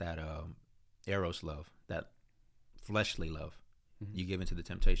 That's just that eros love, that fleshly love. You give into the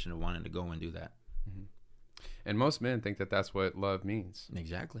temptation of wanting to go and do that. And most men think that that's what love means.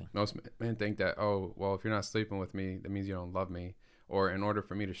 Exactly. Most men think that, oh, well, if you're not sleeping with me, that means you don't love me. Or in order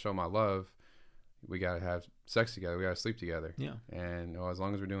for me to show my love, we got to have sex together. We got to sleep together. Yeah. And as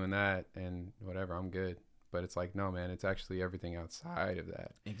long as we're doing that and whatever, I'm good. But it's like, no, man, it's actually everything outside of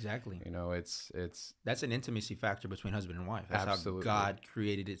that. Exactly. You know, it's that's an intimacy factor between husband and wife. That's absolutely how God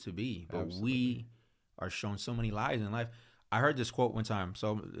created it to be. But absolutely. We are shown so many lies in life. I heard this quote one time,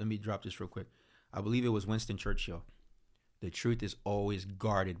 so let me drop this real quick. I believe it was Winston Churchill. The truth is always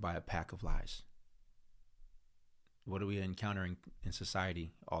guarded by a pack of lies. What are we encountering in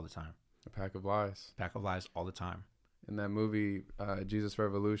society all the time? A pack of lies. Pack of lies all the time. In that movie, Jesus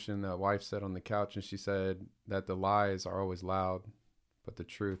Revolution, the wife sat on the couch and she said that the lies are always loud, but the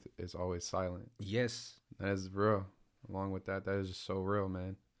truth is always silent. Yes. That is real. Along with that, that is just so real,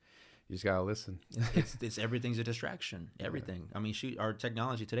 man. You just gotta listen. It's everything's a distraction. Everything. Yeah. I mean, our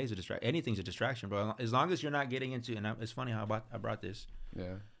technology today is a distraction. Anything's a distraction, bro. As long as you're not getting into, and it's funny how I brought this.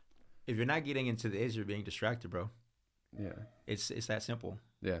 Yeah. If you're not getting into this, you're being distracted, bro. Yeah. It's that simple.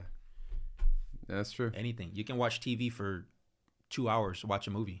 Yeah. That's true. Anything. You can watch TV for 2 hours, watch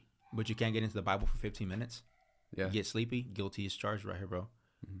a movie, but you can't get into the Bible for 15 minutes. Yeah. You get sleepy. Guilty is charged right here, bro.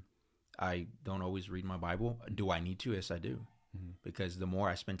 I don't always read my Bible. Do I need to? Yes, I do. Because the more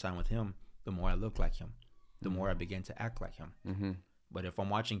I spend time with him, the more I look like him. The more I begin to act like him. But if I'm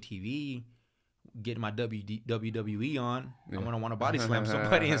watching TV, getting my WWE on, I'm going to want to body slam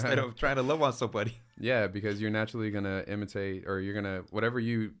somebody instead of trying to love on somebody. Yeah, because you're naturally going to imitate, or you're going to, whatever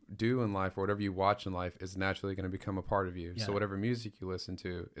you do in life or whatever you watch in life is naturally going to become a part of you. Yeah. So whatever music you listen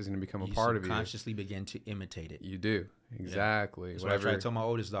to is going to become a part of you. You subconsciously begin to imitate it. You do. Exactly. Yeah. That's what I try to tell my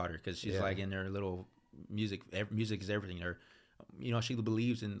oldest daughter, because she's like in their little music is everything. She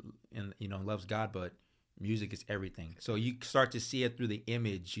believes in loves God, but music is everything. So you start to see it through the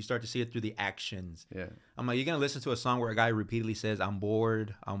image. You start to see it through the actions. Yeah. I'm like, you're going to listen to a song where a guy repeatedly says, I'm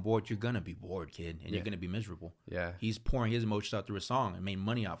bored. You're going to be bored, kid. And you're going to be miserable. Yeah. He's pouring his emotions out through a song and made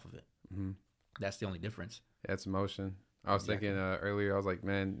money off of it. That's the only difference. Yeah, it's emotion. I was thinking earlier, I was like,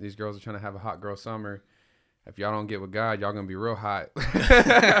 man, these girls are trying to have a hot girl summer. If y'all don't get with God, y'all going to be real hot.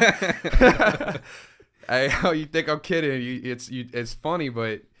 Hey, you think I'm kidding? It's funny,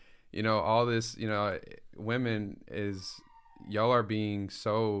 but you know, all this, you know, women y'all are being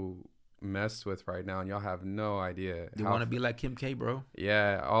so messed with right now, and y'all have no idea. They want to be like Kim K, bro.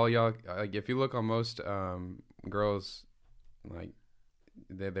 Yeah, all y'all, like, if you look on most girls, like,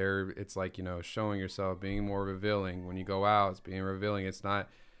 it's like, you know, showing yourself, being more revealing. When you go out, it's being revealing. It's not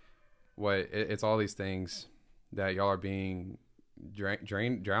it's all these things that y'all are being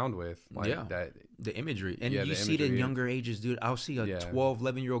drowned with, like, Yeah. that. The imagery. And Yeah, you the see it in imagery. younger ages, dude. I'll see a 12,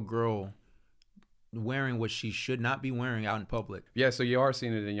 11-year-old girl wearing what she should not be wearing out in public. Yeah, so you are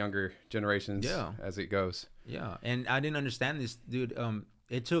seeing it in younger generations, Yeah. as it goes. Yeah, and I didn't understand this, dude.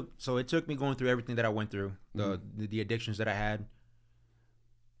 It took me going through everything that I went through, the addictions that I had,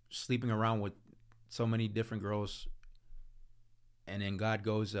 sleeping around with so many different girls, and then God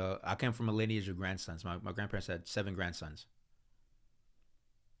goes. I came from a lineage of grandsons. My grandparents had 7 grandsons.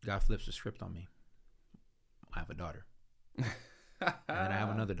 God flips the script on me. I have a daughter, and then I have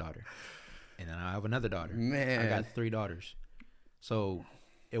another daughter, and then I have another daughter. Man, I got 3 daughters. So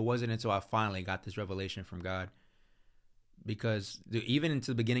it wasn't until I finally got this revelation from God, because even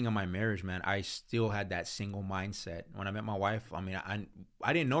into the beginning of my marriage, man, I still had that single mindset. When I met my wife, I mean,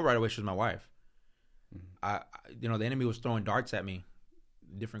 I didn't know right away she was my wife. The enemy was throwing darts at me,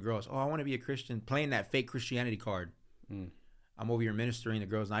 different girls. Oh, I want to be a Christian, playing that fake Christianity card. I'm over here ministering to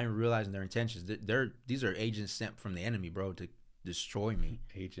girls, not even realizing their intentions. These are agents sent from the enemy, bro, to destroy me.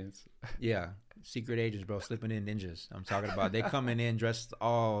 Agents. Yeah, secret agents, bro, slipping in ninjas. I'm talking about. They coming in dressed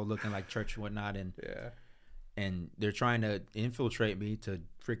all looking like church and whatnot, and they're trying to infiltrate me to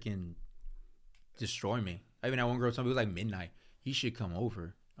freaking destroy me. I even had one girl tell me, it was like midnight, you should come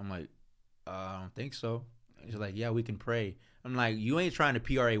over. I'm like, I don't think so. She's like, yeah, we can pray. I'm like, you ain't trying to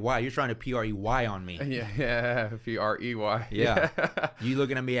P-R-A-Y. You're trying to P-R-E-Y on me. Yeah, P-R-E-Y. Yeah. You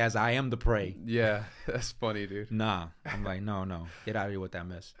looking at me as I am the prey. Yeah, that's funny, dude. Nah. I'm like, no. Get out of here with that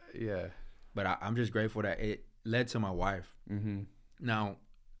mess. Yeah. But I'm just grateful that it led to my wife. Mm-hmm. Now,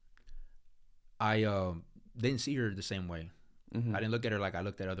 I didn't see her the same way. Mm-hmm. I didn't look at her like I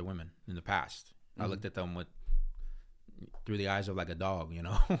looked at other women in the past. I looked at them through the eyes of like a dog, you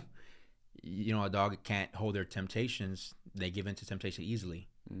know. You know, a dog can't hold their temptations. They give in to temptation easily.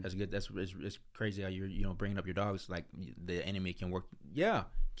 That's good. It's crazy how you're bringing up your dogs like the enemy can work. Yeah,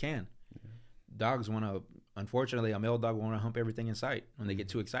 can. Yeah. Dogs want to. Unfortunately, a male dog want to hump everything in sight. When they get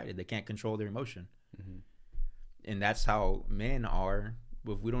too excited, they can't control their emotion. And that's how men are.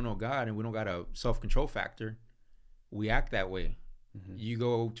 If we don't know God and we don't got a self-control factor, we act that way. You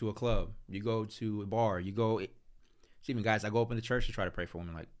go to a club, you go to a bar, see, even guys, I go up in the church to try to pray for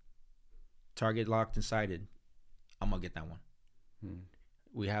women, like, target locked and sighted, I'm gonna get that one.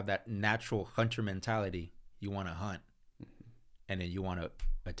 We have that natural hunter mentality. You want to hunt, and then you want to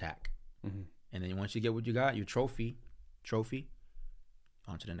attack, and then once you get what you got, your trophy,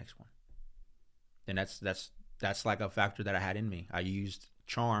 on to the next one. And that's like a factor that I had in me. I used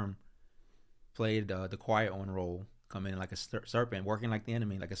charm, played the quiet one role, coming in like a serpent, working like the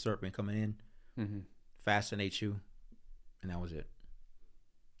enemy, like a serpent, coming in, fascinate you, and that was it.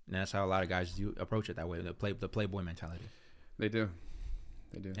 And that's how a lot of guys do approach it that way, the playboy mentality. They do.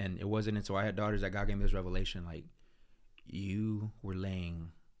 And it wasn't until I had daughters that God gave me this revelation, like, you were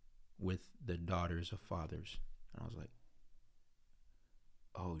laying with the daughters of fathers. And I was like,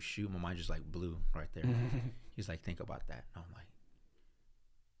 oh, shoot, my mind just like blew right there. He's like, think about that. And I'm like,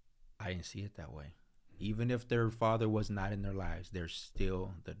 I didn't see it that way. Even if their father was not in their lives, they're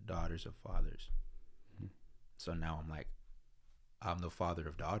still the daughters of fathers. So now I'm like, I'm the father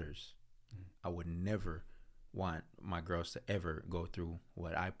of daughters. I would never want my girls to ever go through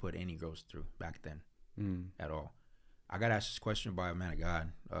what I put any girls through back then at all. I got asked this question by a man of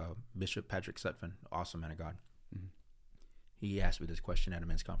God, Bishop Patrick Sutphin, awesome man of God. He asked me this question at a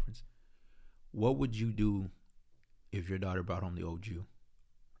men's conference. What would you do if your daughter brought home the old you?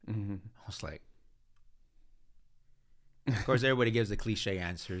 I was like, of course, everybody gives the cliche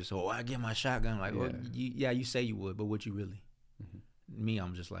answers. Oh, I get my shotgun. Like, well, you say you would, but would you really? Me,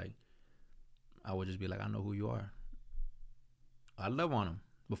 I'm just like, I would just be like, I know who you are. I love on him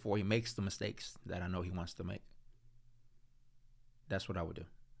before he makes the mistakes that I know he wants to make. That's what I would do.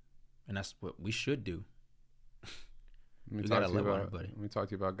 And that's what we should do. We gotta love on him, buddy. Let me talk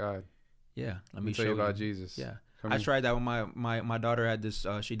to you about God. Yeah. Let me tell you about Jesus. Yeah. I tried that when my daughter had this,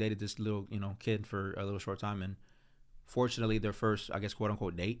 she dated this little, kid for a little short time. And fortunately, their first, I guess, quote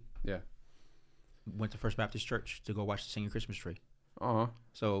unquote date. Yeah. Went to First Baptist Church to go watch the Singing Christmas Tree.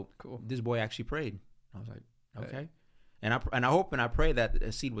 So cool. This boy actually prayed. I was like, okay. And I hope and I pray that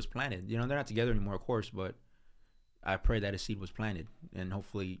a seed was planted. They're not together anymore, of course, but I pray that a seed was planted, and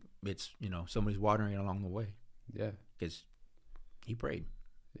hopefully it's somebody's watering it along the way. Yeah, because he prayed.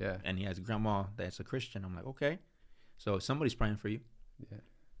 Yeah. And he has a grandma that's a Christian. I'm like, okay. So somebody's praying for you. Yeah.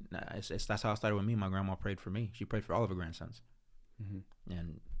 That's how it started with me. My grandma prayed for me. She prayed for all of her grandsons. Mm-hmm.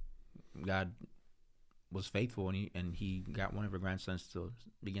 And God was faithful, and he got one of her grandsons to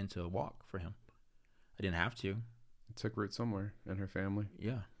begin to walk for him. I didn't have to. It took root somewhere in her family.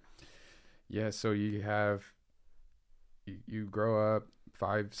 Yeah. Yeah. So you grow up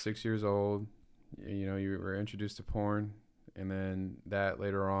 5-6 years old. You know, you were introduced to porn, and then that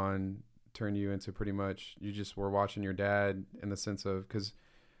later on turned you into pretty much you just were watching your dad in the sense of because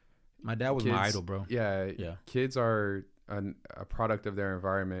my dad was my idol, bro. Yeah. Kids are a product of their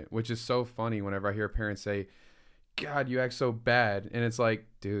environment, which is so funny whenever I hear parents say, God, you act so bad. And it's like,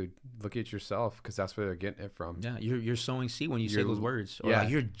 dude, look at yourself, because that's where they're getting it from. Yeah, you're sowing seed when you say those words. Or yeah. like,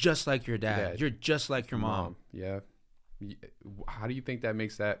 you're just like your dad. You're just like your mom. Yeah. How do you think that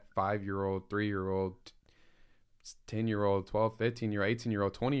makes that 5-year-old, 3-year-old, 10-year-old, 12, 15-year-old,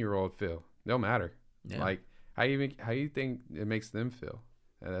 18-year-old, 20-year-old feel? They'll matter. Yeah. Like, how do you think it makes them feel?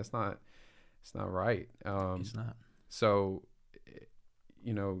 And it's not right. It's not. So,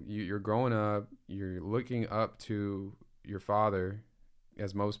 you know, you're growing up, you're looking up to your father,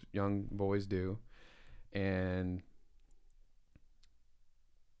 as most young boys do, and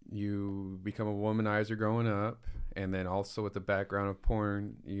you become a womanizer growing up, and then also with the background of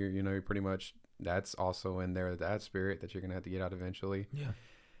porn, you're pretty much, that's also in there, that spirit that you're gonna have to get out eventually. Yeah.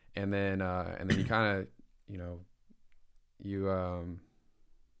 And then you kind of, you know, you're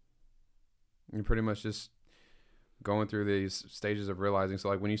pretty much just going through these stages of realizing. So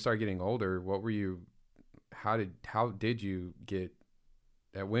like when you start getting older, how did you get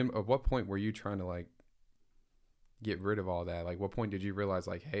at what point were you trying to like get rid of all that? Like what point did you realize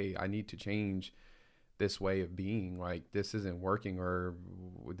like, hey, I need to change this way of being, like this isn't working? Or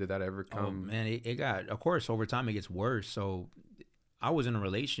did that ever come? Oh man, it got, of course, over time it gets worse. So I was in a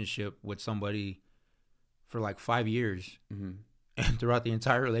relationship with somebody for like 5 years. Mm-hmm. And throughout the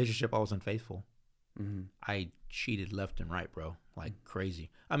entire relationship I was unfaithful. Mm-hmm. I cheated left and right, bro, like crazy.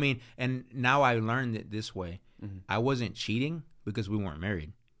 I mean, and now I learned it this way. Mm-hmm. I wasn't cheating because we weren't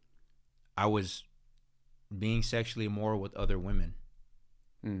married. I was being sexually immoral with other women,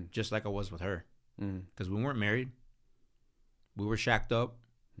 just like I was with her, because we weren't married. We were shacked up,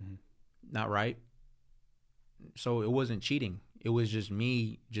 not right. So it wasn't cheating. It was just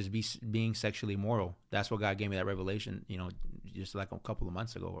me being sexually immoral. That's what God gave me that revelation, you know, just like a couple of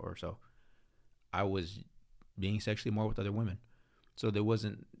months ago or so. I was being sexually immoral with other women. So there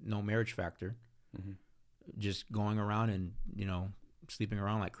wasn't no marriage factor. Mm-hmm. Just going around and, you know, sleeping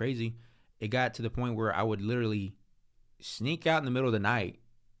around like crazy. It got to the point where I would literally sneak out in the middle of the night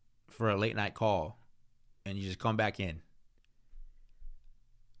for a late night call and you just come back in.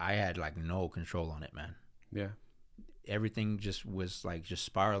 I had like no control on it, man. Yeah. Everything just was like just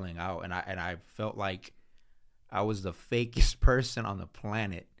spiraling out, and I felt like I was the fakest person on the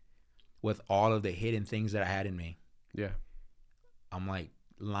planet with all of the hidden things that I had in me. Yeah. I'm like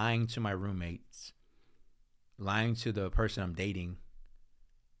lying to my roommates, lying to the person I'm dating,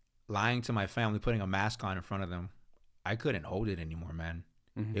 lying to my family, putting a mask on in front of them. I couldn't hold it anymore, man.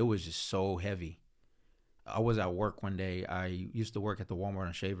 Mm-hmm. It was just so heavy. I was at work one day. I used to work at the Walmart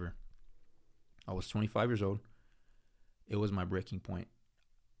on Shaver. I was 25 years old. It was my breaking point.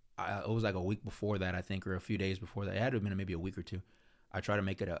 It was like a week before that, I think, or a few days before that. It had to have been maybe a week or two. I tried to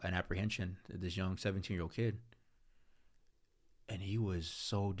make it an apprehension to this young 17-year-old kid. And he was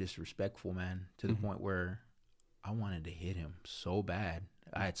so disrespectful, man, to the point where I wanted to hit him so bad.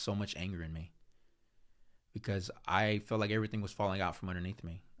 I had so much anger in me because I felt like everything was falling out from underneath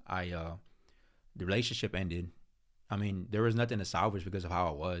me. The relationship ended. I mean, there was nothing to salvage because of how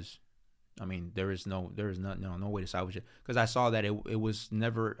it was. I mean, there is no way to salvage it because I saw that it was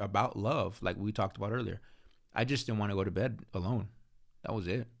never about love, like we talked about earlier. I just didn't want to go to bed alone. That was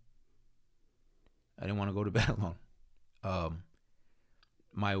it. I didn't want to go to bed alone.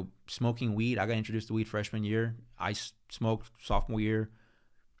 My smoking weed, I got introduced to weed freshman year. I smoked sophomore year.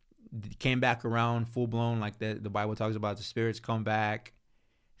 Came back around full blown, like the Bible talks about. The spirits come back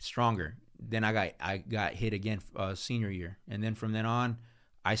stronger. Then I got hit again senior year, and then from then on,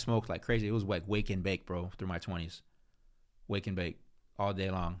 I smoked like crazy. It was like wake and bake, bro, through my 20s. Wake and bake all day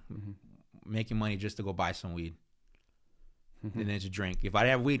long. Making money just to go buy some weed. And then to drink. If I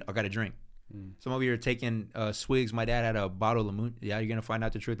have weed, I got to drink. Some of you are taking swigs. My dad had a bottle of moon. Yeah, you're going to find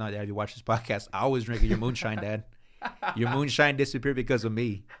out the truth now, Dad, if you watch this podcast. I was drinking your moonshine, Dad. Your moonshine disappeared because of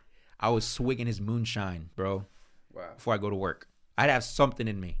me. I was swigging his moonshine, bro. Wow. Before I go to work. I'd have something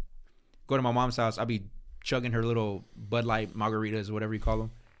in me. Go to my mom's house. I'd be chugging her little Bud Light margaritas or whatever you call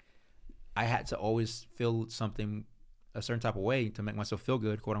them. I had to always feel something a certain type of way to make myself feel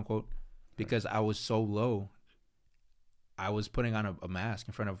good, quote unquote, because I was so low. I was putting on a mask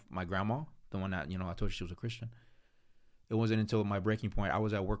in front of my grandma, the one that, I told you she was a Christian. It wasn't until my breaking point. I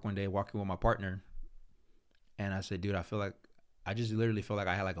was at work one day walking with my partner, and I said, dude, I just literally felt like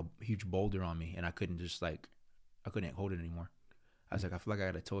I had like a huge boulder on me, and I couldn't hold it anymore. I was like, I feel like I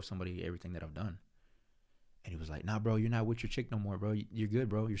got to tell somebody everything that I've done. And he was like, nah, bro, you're not with your chick no more, bro. You're good,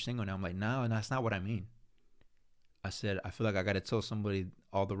 bro. You're single now. I'm like, no, that's not what I mean. I said, I feel like I got to tell somebody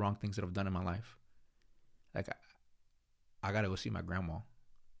all the wrong things that I've done in my life. Like, I got to go see my grandma.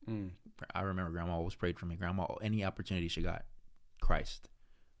 I remember grandma always prayed for me. Grandma, any opportunity she got, Christ.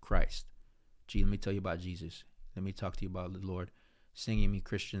 Gee, let me tell you about Jesus. Let me talk to you about the Lord. Singing me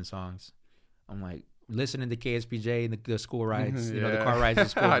Christian songs. I'm like, listening to KSPJ, the school rides, the car rides to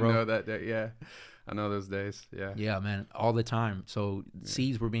school, bro. I know that day. Yeah. I know those days. Yeah. Yeah, man, all the time. So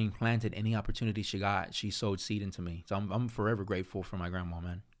seeds were being planted. Any opportunity she got, she sowed seed into me. So I'm forever grateful for my grandma,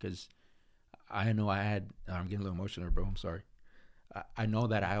 man, because I know I'm getting a little emotional, bro. I'm sorry. I know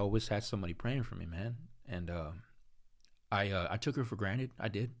that I always had somebody praying for me, man, and I took her for granted. I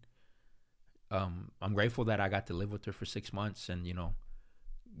did. I'm grateful that I got to live with her for 6 months, and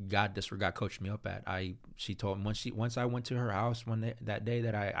that's where God coached me up at. She told me once I went to her house that day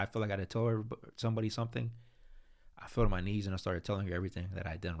that I felt like I had to tell her somebing, I fell on my knees and I started telling her everything that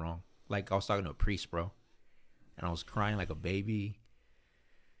I had done wrong. Like I was talking to a priest, bro, and I was crying like a baby,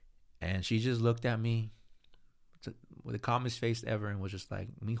 and she just looked at me with the calmest face ever and was just like,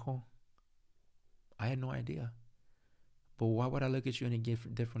 Micheal, I had no idea, but why would I look at you any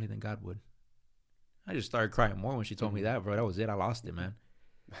differently than God would? I just started crying more when she told me that, bro. That was it. I lost it, man.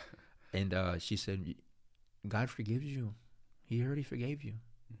 And she said, God forgives you. He already forgave you.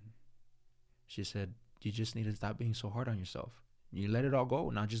 She said, you just need to stop being so hard on yourself. You let it all go.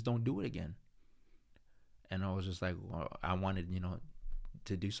 Now just don't do it again. And I was just like, well, I wanted,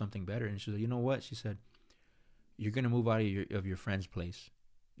 to do something better. And she said, you know what? She said, you're going to move out of your friend's place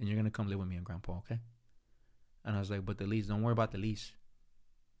and you're going to come live with me and Grandpa, okay? And I was like, but the lease, don't worry about the lease.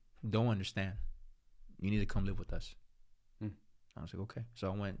 Don't understand. You need to come live with us. I was like, okay.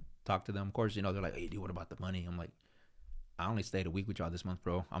 So I went, talked to them. Of course, they're like, hey, dude, what about the money? I'm like, I only stayed a week with y'all this month,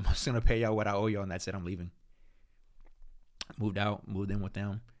 bro. I'm just going to pay y'all what I owe y'all, and that's it. I'm leaving. Moved in with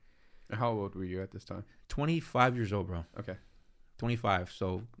them. How old were you at this time? 25 years old, bro. Okay. 25.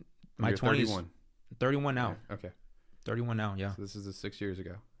 So my 20s. 31. 31 now. Yeah. Okay. 31 now, yeah. So this is 6 years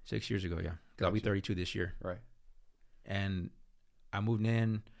ago. 6 years ago, yeah. Because I'll be 32 this year. Right. And I moved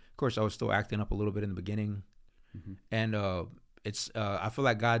in. Of course, I was still acting up a little bit in the beginning. And I feel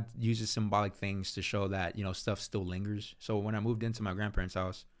like God uses symbolic things to show that, stuff still lingers. So when I moved into my grandparents'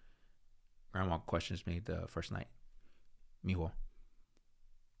 house, Grandma questions me the first night. Micheal,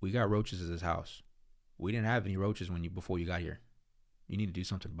 we got roaches at this house. We didn't have any roaches before you got here. You need to do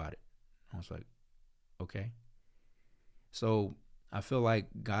something about it. I was like, okay. So I feel like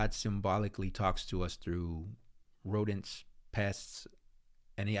God symbolically talks to us through rodents, pests,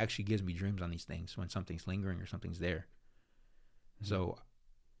 and he actually gives me dreams on these things when something's lingering or something's there. So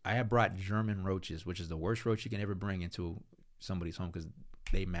I had brought German roaches, which is the worst roach you can ever bring into somebody's home because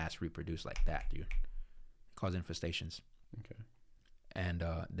they mass reproduce like that, dude. Cause infestations. Okay. And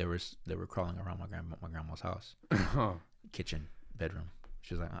they were crawling around my grandma's house, kitchen, bedroom.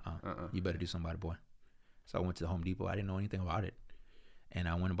 She was like, you better do something about it, boy. So I went to the Home Depot. I didn't know anything about it. And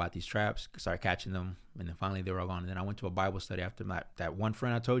I went and bought these traps, started catching them, and then finally they were all gone. And then I went to a Bible study after that one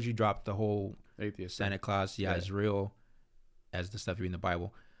friend I told you dropped the whole atheist Santa Claus, is real, as the stuff you read in the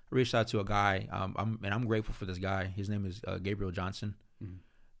Bible. I reached out to a guy, I'm grateful for this guy. His name is Gabriel Johnson.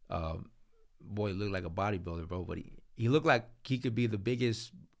 Boy, he looked like a bodybuilder, bro, but he looked like he could be the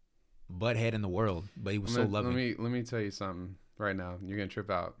biggest butthead in the world, but he was so loving. Let me tell you something right now. You're gonna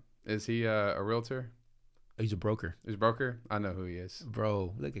trip out. Is he a realtor? He's a broker. He's a broker? I know who he is.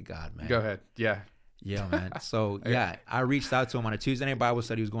 Bro, look at God, man. Go ahead. Yeah. Yeah, man. So, I reached out to him on a Tuesday night Bible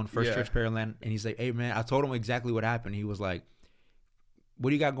study. He was going to First Church Pearland, and he's like, hey, man, I told him exactly what happened. He was like, what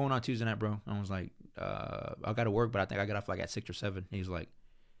do you got going on Tuesday night, bro? And I was like, I got to work, but I think I got off like at 6 or 7. And he's like,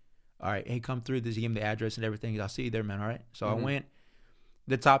 all right, hey, come through. He gave me the address and everything. I'll see you there, man. All right. So I went.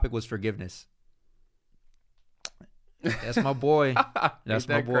 The topic was forgiveness. That's my boy. That's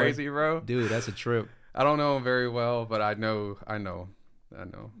my boy. Crazy, bro. Dude, that's a trip. I don't know him very well, but I know.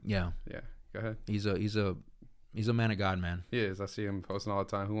 Yeah. Yeah. Go ahead. He's a man of God, man. He is. I see him posting all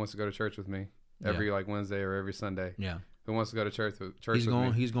the time. Who wants to go to church with me? Every like Wednesday or every Sunday. Yeah. Who wants to go to church with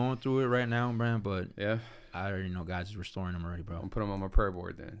me? He's going through it right now, man. But yeah, I already know God's restoring him already, bro. I'm putting him on my prayer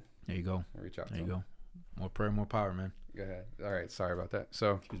board then. There you go. I reach out. There you go. More prayer, more power, man. Go ahead. All right. Sorry about that.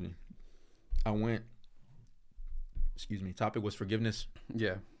 So, excuse me. I went excuse me, topic was forgiveness.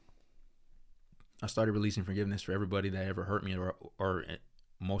 Yeah. I started releasing forgiveness for everybody that ever hurt me, or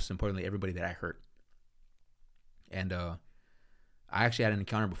most importantly, everybody that I hurt. And I actually had an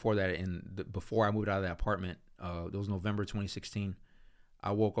encounter before that. Before I moved out of that apartment, it was November 2016.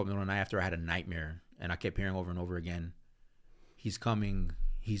 I woke up one night after I had a nightmare, and I kept hearing over and over again, "He's coming,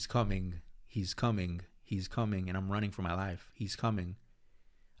 he's coming, he's coming, he's coming," and I'm running for my life. He's coming.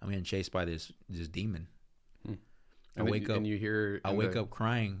 I'm getting chased by this demon. I wake up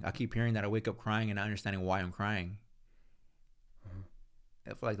crying. I keep hearing that. I wake up crying and not understanding why I'm crying. I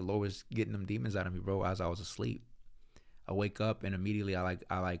feel like the Lord was getting them demons out of me, bro, as I was asleep. I wake up and immediately I'm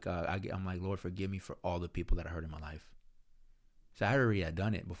like, Lord, forgive me for all the people that I hurt in my life. So I already had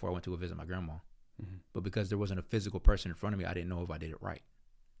done it before I went to go visit my grandma. Mm-hmm. But because there wasn't a physical person in front of me, I didn't know if I did it right.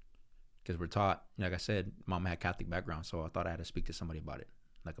 Because we're taught, like I said, Mom had Catholic background, so I thought I had to speak to somebody about it,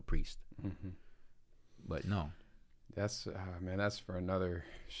 like a priest. Mm-hmm. But no. That's for another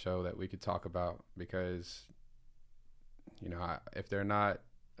show that we could talk about, because, if they're not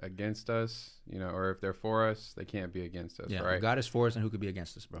against us, or if they're for us, they can't be against us, right? If God is for us, and who could be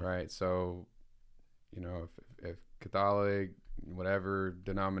against us, bro? Right. So, if Catholic, whatever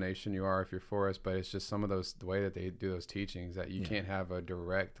denomination you are, if you're for us, but it's just some of the way that they do those teachings, that you can't have a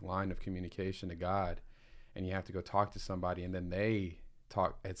direct line of communication to God, and you have to go talk to somebody, and then they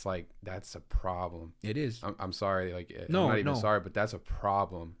talk. It's like, that's a problem. It is. I'm sorry, like, no, I'm not even sorry, but that's a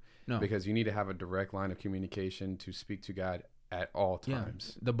problem. No, because you need to have a direct line of communication to speak to God at all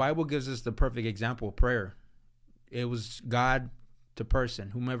times. The Bible gives us the perfect example of prayer. It was God to person,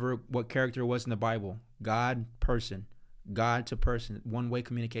 what character was in the Bible, God to person, one-way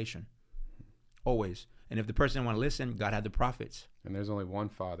communication, always. And if the person didn't want to listen, God had the prophets. And there's only one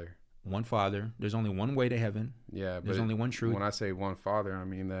Father. One Father. There's only one way to heaven. Yeah, there's only one truth. When I say one Father, I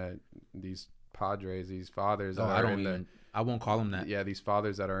mean that these padres, these fathers, I won't call them that. Yeah, these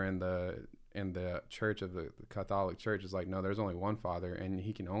fathers that are in the church of the Catholic Church is like, no, there's only one Father, and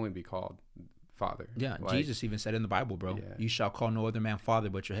he can only be called Father. Yeah, like, Jesus even said in the Bible, bro, you shall call no other man Father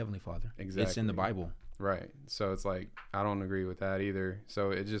but your heavenly Father. Exactly. It's in the Bible. Right. So it's like, I don't agree with that either.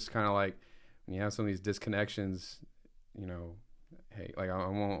 So it's just kind of like, when you have some of these disconnections, hey, like, I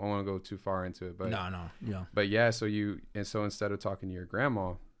won't want to go too far into it, but yeah. But yeah, so instead of talking to your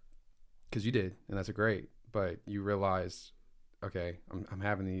grandma, because you did, and that's great, but you realized, okay, I'm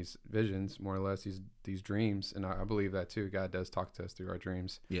having these visions, more or less, these dreams, and I believe that too. God does talk to us through our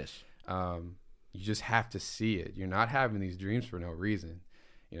dreams. Yes. You just have to see it. You're not having these dreams for no reason,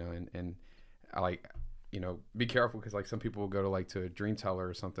 and I like, be careful, because like some people will go to a dream teller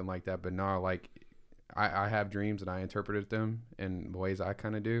or something like that, but no, like, I have dreams and I interpreted them in ways I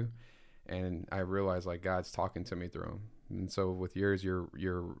kind of do, and I realize like God's talking to me through them. And so with yours,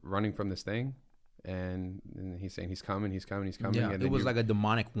 you're running from this thing, and he's saying he's coming. Yeah, and it was like a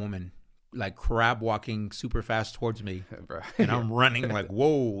demonic woman, like crab walking super fast towards me, bro. And I'm running like,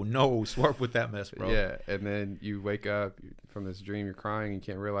 whoa, no, swerve with that mess, bro. Yeah, and then you wake up from this dream, you're crying, you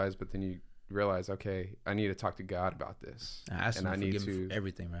can't realize, but then you realize, okay, I need to talk to God about this, and I need to for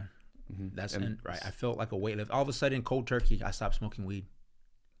everything, man. Mm-hmm. That's right. I felt like a weight lift. All of a sudden, cold turkey, I stopped smoking weed.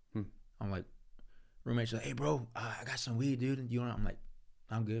 I'm like, roommate's like, hey, bro, I got some weed, dude. I'm like,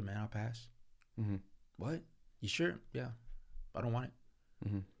 I'm good, man. I'll pass. Mm-hmm. What? You sure? Yeah. I don't want it.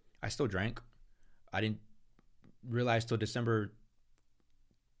 Mm-hmm. I still drank. I didn't realize till December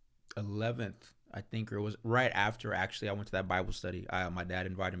 11th, I think, or it was right after, actually, I went to that Bible study. My dad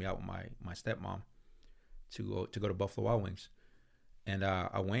invited me out with my stepmom to go to Buffalo Wild Wings. And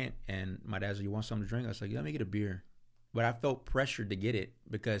I went, and my dad said, you want something to drink? I was like, yeah, let me get a beer. But I felt pressured to get it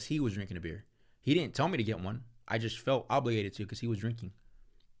because he was drinking a beer. He didn't tell me to get one. I just felt obligated to because he was drinking.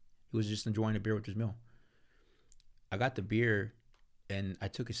 He was just enjoying the beer with his meal. I got the beer, and I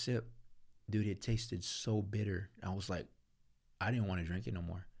took a sip. Dude, it tasted so bitter. I was like, I didn't want to drink it no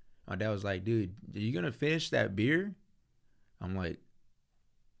more. My dad was like, dude, are you going to finish that beer? I'm like,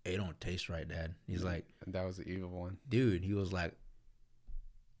 it don't taste right, Dad. He's like. And that was the evil one. Dude, he was like,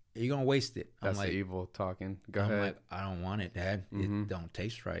 you're going to waste it. That's I'm like, the evil talking. Go ahead. I'm like, I don't want it, Dad. Mm-hmm. It don't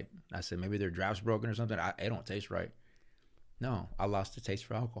taste right. I said, maybe their draft's broken or something. It don't taste right. No, I lost the taste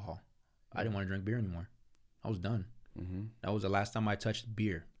for alcohol. I didn't want to drink beer anymore. I was done. Mm-hmm. That was the last time I touched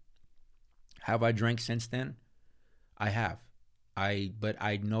beer. Have I drank since then? I have. But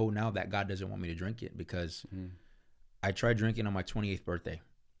I know now that God doesn't want me to drink it because I tried drinking on my 28th birthday.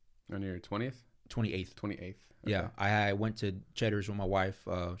 On your 20th? 28th. 28th. Okay. Yeah. I went to Cheddar's with my wife.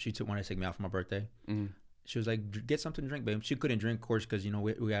 She wanted to take me out for my birthday. Mm-hmm. She was like, get something to drink, babe. She couldn't drink, of course, because,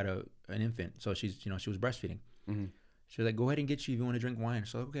 we had an infant. So she was breastfeeding. Mm-hmm. She was like, go ahead and get you if you want to drink wine.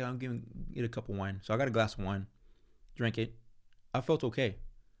 So, okay, I'm giving it a cup of wine. So I got a glass of wine. drank it. I felt okay.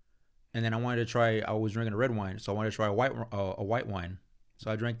 And then I wanted to try. I was drinking a red wine, so I wanted to try a white wine. So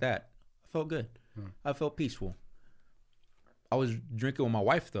I drank that. I felt good. I felt peaceful. I was drinking with my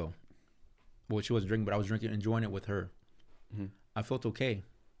wife though. Well, she wasn't drinking, but I was drinking, enjoying it with her. I felt okay.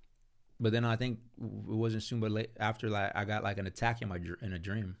 But then I think it wasn't soon, but late after, like, I got like an attack in a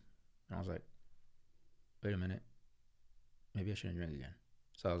dream, and I was like, wait a minute, maybe I shouldn't drink again.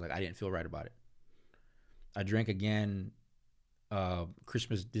 So I was like, I didn't feel right about it. I drank again.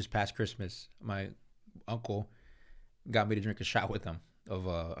 This past Christmas, my uncle got me to drink a shot with him of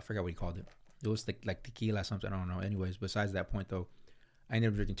I forgot what he called it. It was like tequila or something, I don't know. Anyways, besides that point though, I ended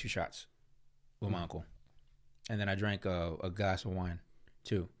up drinking 2 shots with my uncle, and then I drank a glass of wine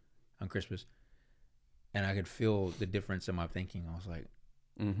too on Christmas, and I could feel the difference in my thinking. I was like,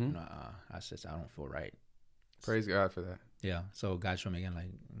 nah, I said, I don't feel right. Praise God for that. Yeah, so God showed me again,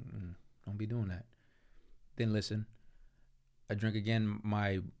 like, don't be doing that. Didn't listen. I drank again.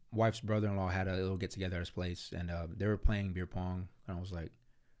 My wife's brother-in-law had a little get-together at his place, and they were playing beer pong, and I was like,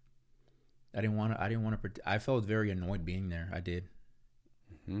 I didn't want to. I felt very annoyed being there. I did.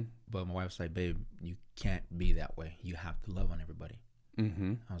 But my wife's like, babe, you can't be that way. You have to love on everybody.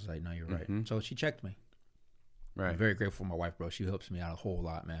 I was like, no, you're right. So she checked me. Right. I'm very grateful for my wife, bro. She helps me out a whole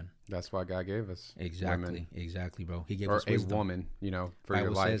lot, man. That's why God gave us Exactly, bro. He gave us or a wisdom. woman, for Bible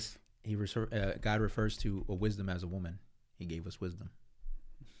your life. Says God refers to a wisdom as a woman. He gave us wisdom.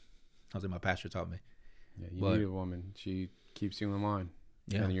 I was like, my pastor taught me. Yeah, you need a woman. She keeps you in line.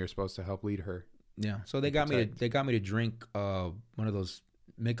 Yeah, and you're supposed to help lead her. Yeah. So they got me to drink one of those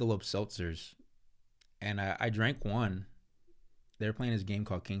Micheal seltzers, and I drank one. They were playing this game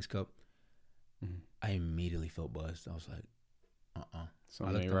called King's Cup. I immediately felt buzzed. I was like,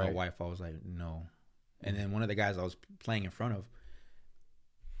 I looked at my wife. I was like, no. And then one of the guys I was playing in front of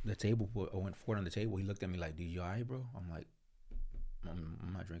the table, I went forward on the table. He looked at me like, "Dude, you all right, bro?" I'm like,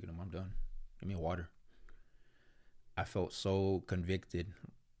 I'm not drinking them. I'm done. Give me a water. I felt so convicted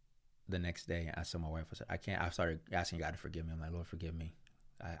the next day. I said, my wife, I said, I can't. I started asking God to forgive me. I'm like, Lord, forgive me.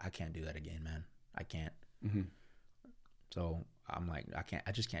 I can't do that again, man. I can't. So I'm like,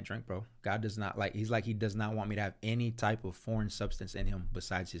 I just can't drink, bro. God does not like, he does not want me to have any type of foreign substance in him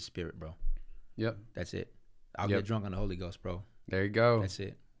besides his spirit, bro. Yep. That's it. I'll get drunk on the Holy Ghost, bro. There you go. That's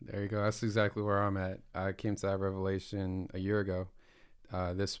it. There you go. That's exactly where I'm at. I came to that revelation a year ago.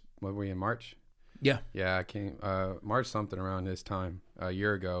 What were we in, March? Yeah. Yeah, I came, March something around this time, a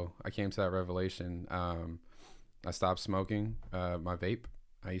year ago. I came to that revelation. I stopped smoking my vape.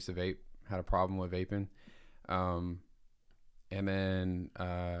 I used to vape, had a problem with vaping. And then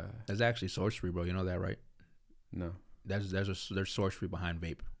there's actually sorcery, bro. You know that, right? No. There's sorcery behind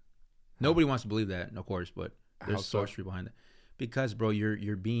vape. Nobody wants to believe that, of course, but there's sorcery behind it. Because, bro,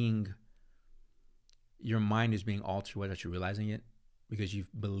 your mind is being altered without you realizing it, because you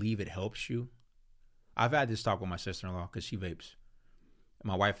believe it helps you. I've had this talk with my sister-in-law because she vapes.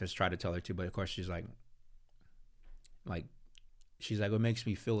 My wife has tried to tell her too, but of course she's like, it makes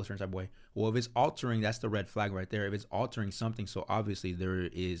me feel a certain type of way. Well, if it's altering, that's the red flag right there. If it's altering something, so obviously there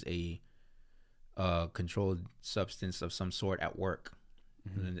is a controlled substance of some sort at work.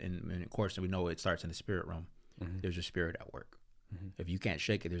 And of course, we know it starts in the spirit realm. There's a spirit at work. If you can't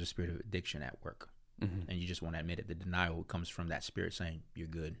shake it, there's a spirit of addiction at work. And you just want to admit it. The denial comes from that spirit saying, you're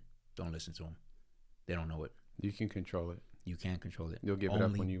good. Don't listen to them. They don't know it. You can control it. You can control it. You'll give it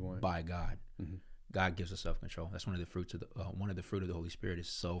up when you want. By God. God gives us self-control. That's one of the fruits of the fruit of the Holy Spirit is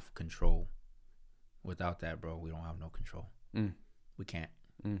self-control. Without that, bro, we don't have no control. We can't.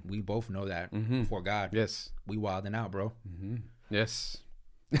 We both know that before God. Yes. We wilding out, bro. Yes.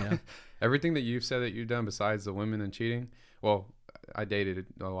 Yeah. Everything that you've said that you've done besides the women and cheating, well, I dated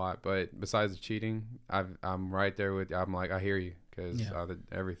a lot, but besides the cheating, I'm right there with you. I'm like, I hear you, because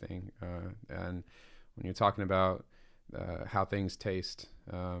everything. And when you're talking about how things taste,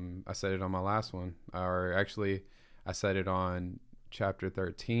 I said it on my last one, or actually I said it on chapter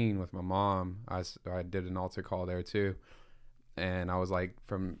 13 with my mom. I did an altar call there too. And I was like,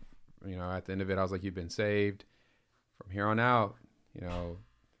 at the end of it, I was like, you've been saved. From here on out,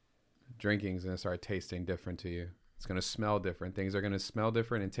 drinking's going to start tasting different to you. It's going to smell different. Things are going to smell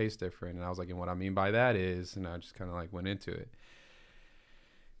different and taste different. And I was like, and what I mean by that is, and I just kind of like went into it.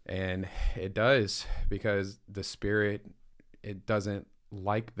 And it does, because the spirit, it doesn't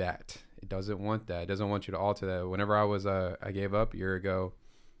like that. It doesn't want that. It doesn't want you to alter that. Whenever I gave up a year ago,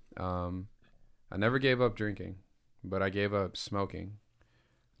 I never gave up drinking, but I gave up smoking.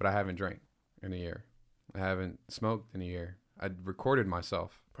 But I haven't drank in a year. I haven't smoked in a year. I recorded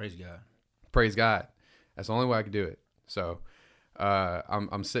myself. Praise God. Praise God. That's the only way I could do it. So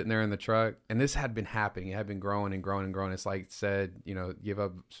I'm sitting there in the truck, and this had been happening. It had been growing and growing and growing. It's like it said, give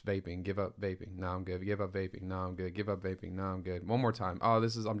up vaping, give up vaping. No, I'm good. Give up vaping. No, I'm good. Give up vaping. No, I'm good. One more time. Oh,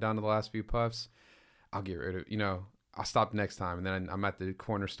 I'm down to the last few puffs. I'll get rid of, I'll stop next time. And then I'm at the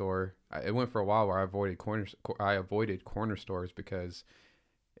corner store. It went for a while where I avoided corner stores because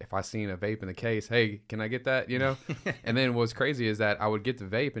if I seen a vape in the case, hey, can I get that? And then what's crazy is that I would get the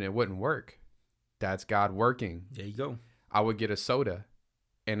vape and it wouldn't work. That's God working. There you go. I would get a soda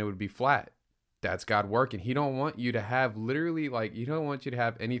and it would be flat. That's God working. He don't want you to have he don't want you to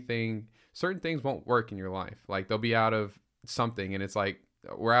have anything. Certain things won't work in your life. Like they'll be out of something and it's like,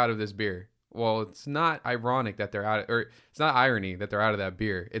 we're out of this beer. Well, it's not ironic that they're out of, or it's not irony that they're out of that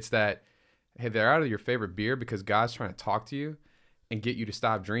beer. It's that, hey, they're out of your favorite beer because God's trying to talk to you and get you to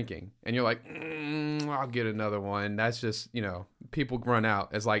stop drinking. And you're like, I'll get another one. That's just, people run out.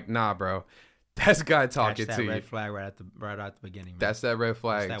 It's like, nah, bro. That's God talking to you. That's that red flag right at the beginning. Man. That's that red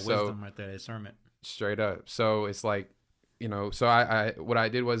flag. That's that wisdom right there, discernment. Straight up. So it's like, so I what I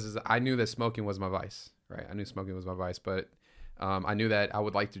did was I knew that smoking was my vice, right? I knew smoking was my vice, but I knew that I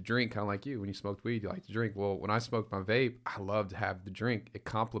would like to drink kind of like you. When you smoked weed, you like to drink. Well, when I smoked my vape, I loved to have the drink. It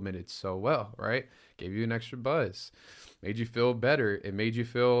complemented so well, right? Gave you an extra buzz, made you feel better. It made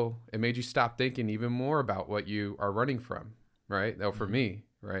you stop thinking even more about what you are running from, right? Though for me,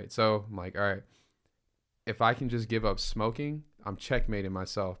 right? So I'm like, all right, if I can just give up smoking, I'm checkmating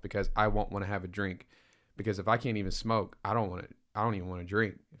myself because I won't want to have a drink. Because if I can't even smoke, I don't even want to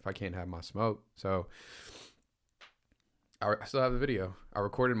drink if I can't have my smoke. So I still have the video. I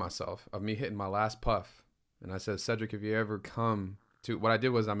recorded myself of me hitting my last puff. And I said, Cedric, if you ever come to, what I did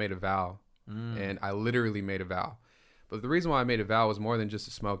was I made a vow. And I literally made a vow. But the reason why I made a vow was more than just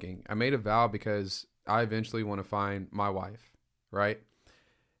the smoking. I made a vow because I eventually want to find my wife, right?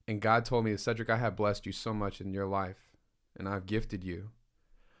 And God told me, Cedric, I have blessed you so much in your life, and I've gifted you.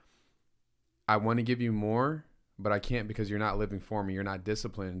 I want to give you more, but I can't because you're not living for me. You're not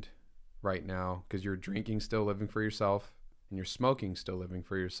disciplined right now because you're drinking, still living for yourself, and you're smoking, still living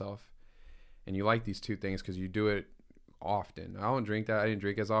for yourself. And you like these two things because you do it often. I don't drink that. I didn't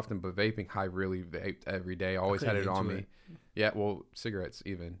drink as often, but vaping, I really vaped every day. I always had it on me. Yeah, well, cigarettes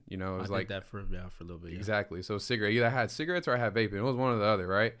even, it was I like did that for a little bit. Yeah. Exactly. So cigarette, either I had cigarettes or I had vaping. It was one or the other,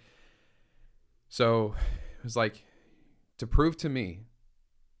 right? So it was like, to prove to me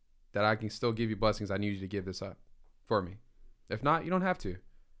that I can still give you blessings, I need you to give this up for me. If not, you don't have to. You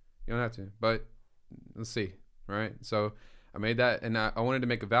don't have to. But let's see, right? So I made that, and I wanted to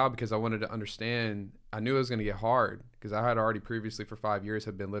make a vow because I wanted to understand. I knew it was going to get hard because I had already previously for 5 years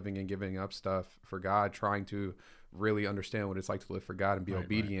had been living and giving up stuff for God, trying to really understand what it's like to live for God and be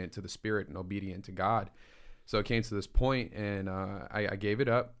obedient to the Spirit and obedient to God. So it came to this point, and I gave it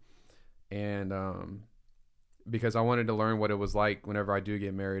up, and because I wanted to learn what it was like whenever I do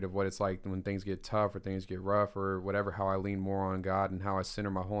get married, of what it's like when things get tough or things get rough or whatever, how I lean more on God and how I center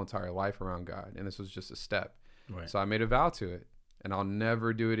my whole entire life around God. And this was just a step. Right. So I made a vow to it, and I'll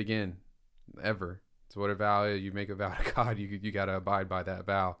never do it again, ever. So what a vow is, you make a vow to God, you got to abide by that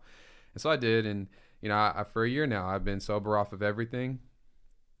vow. And so I did, and I for a year now, I've been sober off of everything,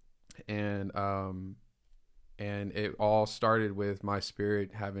 and it all started with my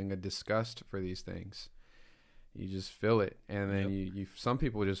spirit having a disgust for these things. You just feel it, and then you some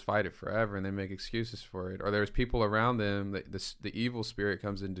people just fight it forever, and they make excuses for it. Or there's people around them, the evil spirit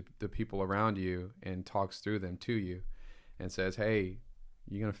comes into the people around you and talks through them to you, and says, "Hey,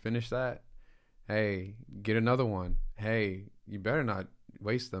 you gonna finish that? Hey, get another one. Hey, you better not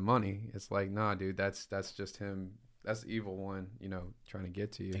waste the money." It's like, nah, dude, that's just him. That's the evil one, trying to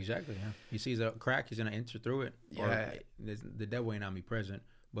get to you. Exactly. Yeah. He sees a crack, he's gonna enter through it. Yeah. Or the devil ain't omnipresent,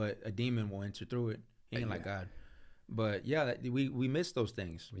 but a demon will enter through it. He ain't like God. But yeah, we miss those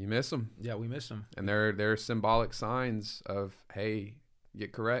things. We miss them. Yeah, we miss them. And they're symbolic signs of, hey,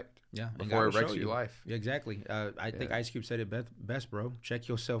 get correct. Yeah, before it wrecks your life. Yeah, exactly. I think Ice Cube said it best, bro. Check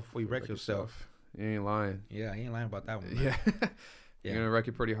yourself before you wreck yourself. You ain't lying. Yeah, he ain't lying about that one. Man. Yeah. You're gonna wreck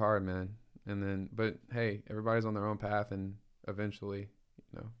it pretty hard, man. And then, but hey, everybody's on their own path, and eventually,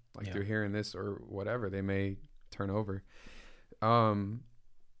 through hearing this or whatever, they may turn over.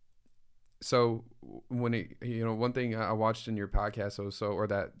 So when one thing I watched in your podcast or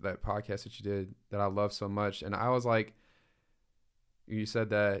that podcast that you did that I love so much, and I was like, you said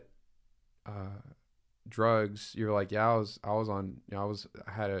that drugs, you were like, yeah,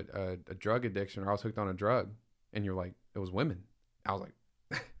 I had a drug addiction, or I was hooked on a drug, and you're like, it was women. I was like,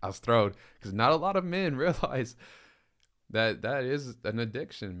 I was thrilled, because not a lot of men realize that is an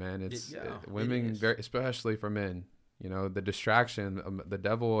addiction, man. It's women, very, especially for men. You know, the distraction, the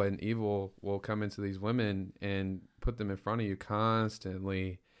devil and evil will come into these women and put them in front of you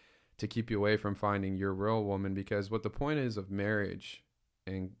constantly to keep you away from finding your real woman. Because what the point is of marriage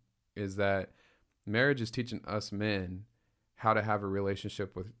and is that marriage is teaching us men how to have a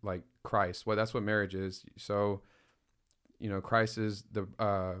relationship with like Christ. Well, that's what marriage is. So, you know, Christ is the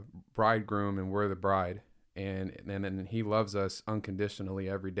bridegroom and we're the bride. And he loves us unconditionally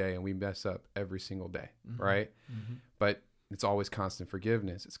every day, and we mess up every single day, right? But it's always constant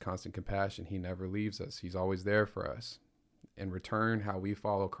forgiveness. It's constant compassion. He never leaves us. He's always there for us. In return, how we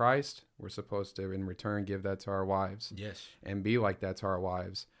follow Christ, we're supposed to, in return, give that to our wives. Yes. And be like that to our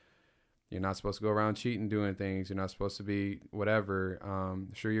wives. You're not supposed to go around cheating, doing things. You're not supposed to be whatever.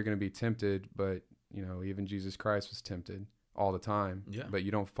 Sure, you're going to be tempted, but, you know, even Jesus Christ was tempted all the time. Yeah. But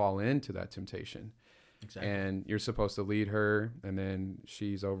you don't fall into that temptation. Exactly. And you're supposed to lead her, and then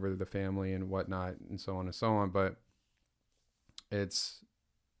she's over the family and whatnot, and so on and so on. But it's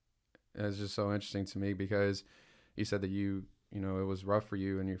just so interesting to me because you said that you know, it was rough for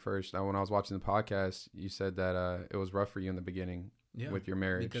you in your first. When I was watching the podcast, you said that it was rough for you in the beginning with your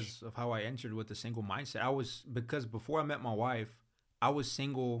marriage because of how I entered with the single mindset. Because before I met my wife, I was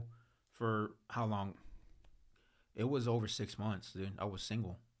single for how long? It was over 6 months, dude. I was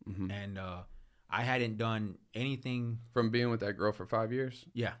single, and I hadn't done anything from being with that girl for 5 years.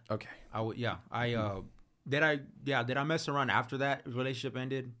 Yeah. Okay. Did I mess around after that relationship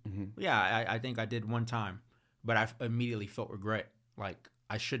ended? Yeah, I think I did one time, but I immediately felt regret. Like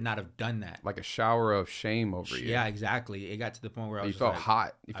I should not have done that. Like a shower of shame over you. Yeah, exactly. It got to the point where you felt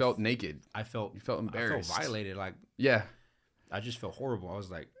hot. You felt naked. You felt embarrassed. I felt violated. Like yeah, I just felt horrible. I was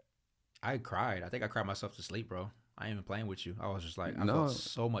like, I cried. I think I cried myself to sleep, bro. I ain't even playing with you. I was just like, I felt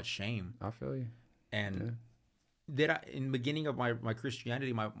so much shame. I feel you. And in the beginning of my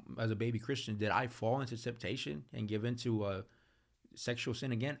Christianity, as a baby Christian, did I fall into temptation and give into sexual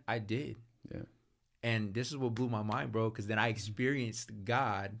sin again? I did. Yeah. And this is what blew my mind, bro, because then I experienced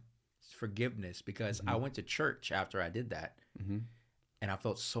God's forgiveness because I went to church after I did that, and I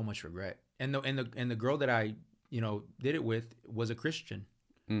felt so much regret. And the girl that I did it with was a Christian,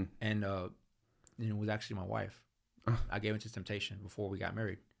 and was actually my wife. I gave into temptation before we got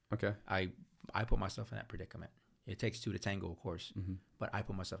married. Okay. I put myself in that predicament. It takes two to tango, of course, but I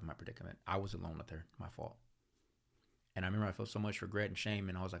put myself in my predicament. I was alone with her, my fault. And I remember I felt so much regret and shame,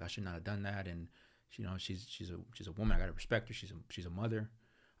 and I was like, I should not have done that. And she's a woman. I gotta respect her. She's a mother.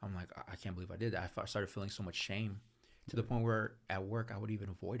 I'm like, I can't believe I did that. I started feeling so much shame to the point where at work I would even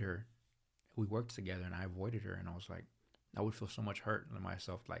avoid her. We worked together, and I avoided her, and I was like, I would feel so much hurt in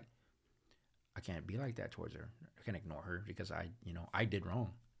myself, like I can't be like that towards her. I can't ignore her because I did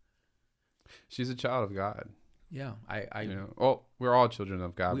wrong. She's a child of God. Yeah, we're all children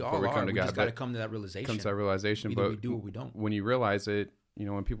of God. We all are. We just got to come to that realization. Either we do or we don't. When you realize it,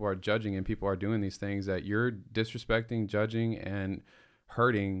 when people are judging and people are doing these things, that you're disrespecting, judging, and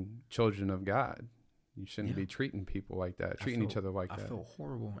hurting children of God. You shouldn't be treating people like that, treating each other like that. I felt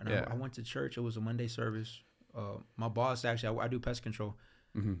horrible. And I went to church. It was a Monday service. My boss, actually, I do pest control.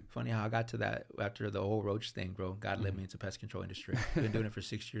 Funny how I got to that after the whole roach thing, bro. God led me into pest control industry. Been doing it for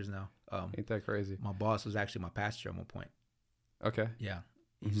 6 years now. Ain't that crazy? My boss was actually my pastor at one point. Okay. Yeah.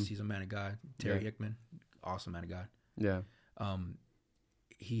 He's a man of God. Terry Hickman. Awesome man of God. Yeah.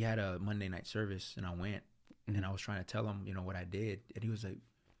 He had a Monday night service, and I went, and I was trying to tell him, what I did. And he was like,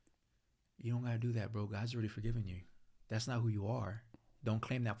 you don't got to do that, bro. God's already forgiven you. That's not who you are. Don't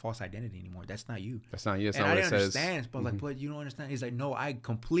claim that false identity anymore. That's not you. That's not you. That's and not I what it says. didn't understand, but but you don't understand. He's like, no, I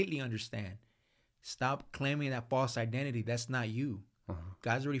completely understand. Stop claiming that false identity. That's not you.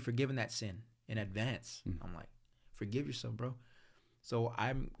 God's already forgiven that sin in advance. I'm like, forgive yourself, bro. So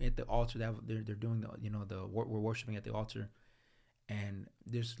I'm at the altar. They're doing we're worshiping at the altar, and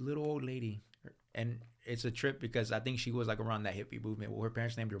this little old lady, and it's a trip because I think she was like around that hippie movement. Well, her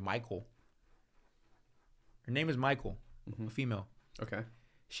parents named her Micheal. Her name is Micheal, a female. Okay.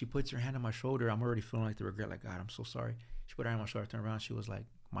 She puts her hand on my shoulder. I'm already feeling like the regret. Like, God, I'm so sorry. She put her hand on my shoulder. I turned around. She was like,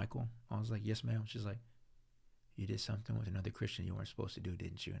 Micheal. I was like, yes, ma'am. She's like, you did something with another Christian you weren't supposed to do,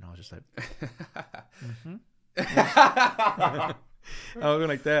 didn't you? And I was just like, I was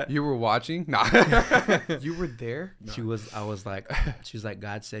like that. You were watching? Nah. You were there? No. She was like,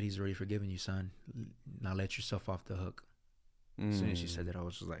 God said he's already forgiven you, son. Now let yourself off the hook. As soon as she said that, I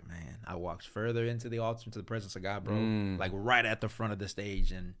was just like, man, I walked further into the altar, into the presence of God, bro. Like right at the front of the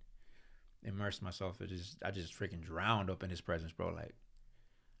stage, and immersed myself. I just freaking drowned up in his presence, bro. Like,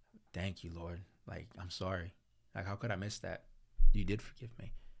 thank you, Lord. Like, I'm sorry. Like, how could I miss that? You did forgive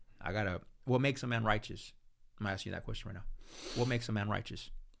me. What makes a man righteous? I'm going to ask you that question right now. What makes a man righteous?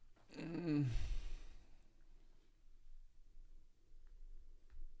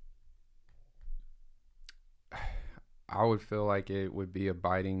 I would feel like it would be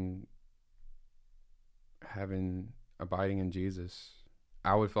abiding in Jesus.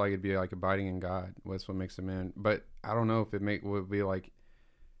 I would feel like it'd be like abiding in God. That's what makes a man. But I don't know if would be like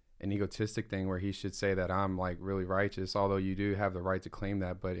an egotistic thing where he should say that I'm like really righteous, although you do have the right to claim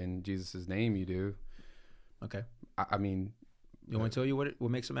that, but in Jesus' name you do. Okay. I mean, you want me to tell you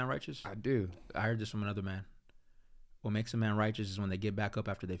what makes a man righteous? I do. I heard this from another man. What makes a man righteous is when they get back up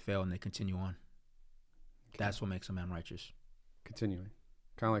after they fail and they continue on. Okay. That's what makes a man righteous. Continuing.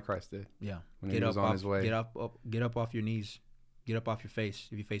 Kind of like Christ did. Yeah. When he was on his way. Get up off your knees. Get up off your face.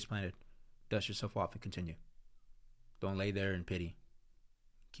 If your face planted, dust yourself off and continue. Don't lay there in pity.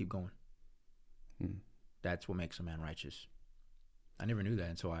 Keep going. That's what makes a man righteous. I never knew that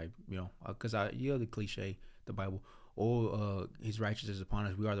until because the cliche, the Bible, his righteousness is upon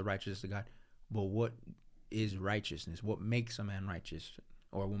us. We are the righteousness of God. But what is righteousness? What makes a man righteous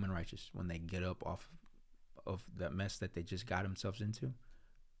or a woman righteous? When they get up off of that mess that they just got themselves into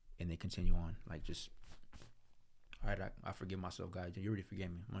and they continue on. Like, just, all right, I forgive myself, God. You already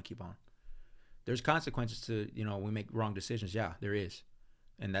forgave me. I'm going to keep on. There's consequences to, we make wrong decisions. Yeah, there is.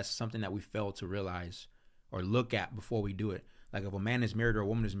 And that's something that we fail to realize or look at before we do it. Like, if a man is married or a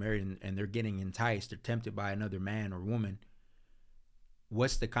woman is married and they're getting enticed, they're tempted by another man or woman,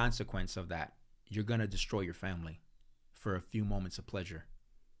 what's the consequence of that? You're going to destroy your family for a few moments of pleasure.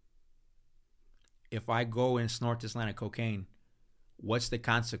 If I go and snort this line of cocaine, what's the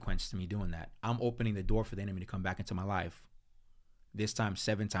consequence to me doing that? I'm opening the door for the enemy to come back into my life. This time,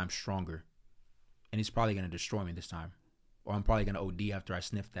 7 times stronger. And he's probably going to destroy me this time. Or I'm probably going to OD after I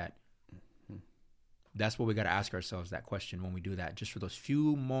sniff that. That's what we got to ask ourselves, that question, when we do that. Just for those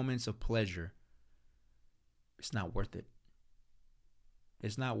few moments of pleasure, it's not worth it.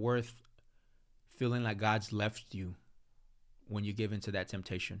 It's not worth feeling like God's left you when you give into that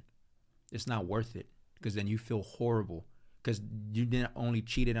temptation. It's not worth it, because then you feel horrible, because you didn't only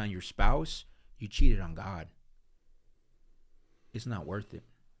cheated on your spouse, you cheated on God. It's not worth it.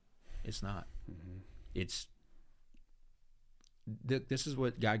 It's not. It's this is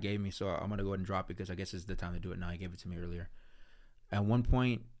what God gave me, so I'm going to go ahead and drop it, because I guess it's the time to do it now. He gave it to me earlier. At one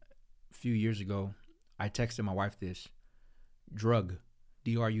point, a few years ago, I texted my wife this. Drug,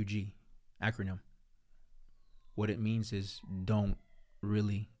 D-R-U-G, acronym. What it means is don't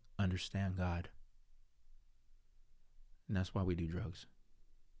really understand God. And that's why we do drugs.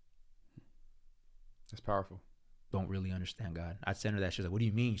 That's powerful. Don't really understand God. I sent her that. She's like, what do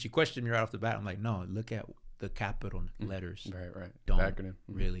you mean? She questioned me right off the bat. I'm like, no, look at the capital letters. Right. Don't acronym.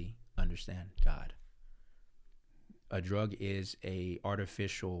 really understand God. A drug is a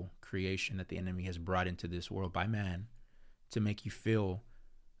artificial creation that the enemy has brought into this world by man to make you feel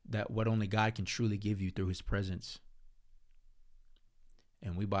that what only God can truly give you through his presence.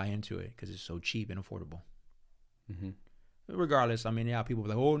 And we buy into it because it's so cheap and affordable. Regardless, I mean, yeah, people are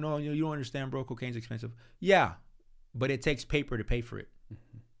like, oh, no, you don't understand, bro. Cocaine's expensive. Yeah, but it takes paper to pay for it.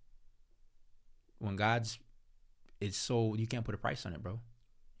 When it's so, you can't put a price on it, bro.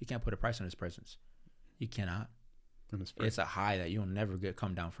 You can't put a price on his presence. You cannot. It's a high that you'll never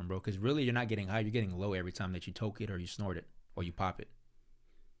come down from, bro. Because really, you're not getting high. You're getting low every time that you toke it or you snort it or you pop it.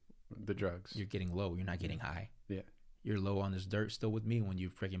 The drugs. You're getting low. You're not getting high. Yeah. You're low on this dirt still with me when you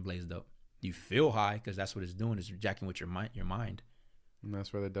freaking blazed up. You feel high because that's what it's doing, is jacking with your mind. And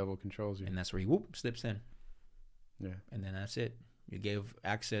that's where the devil controls you. And that's where he slips in. Yeah. And then that's it. You gave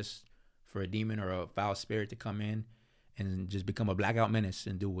access for a demon or a foul spirit to come in and just become a blackout menace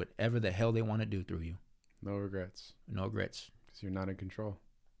and do whatever the hell they want to do through you. No regrets. No regrets. Because you're not in control.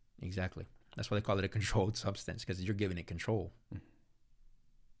 Exactly. That's why they call it a controlled substance, because you're giving it control.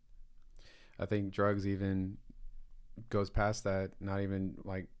 I think drugs even goes past that. Not even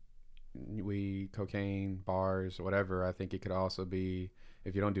like weed, cocaine, bars, whatever. I think it could also be,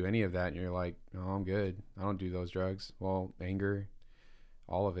 if you don't do any of that and you're like, oh, I'm good, I don't do those drugs. Well, anger,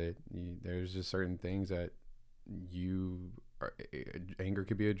 all of it. There's just certain things that anger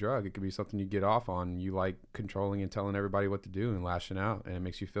could be a drug. It could be something you get off on. You like controlling and telling everybody what to do and lashing out, and it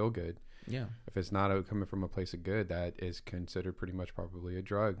makes you feel good. Yeah. If it's not coming from a place of good, that is considered pretty much probably a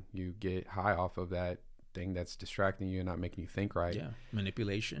drug. You get high off of that thing that's distracting you and not making you think right. Yeah.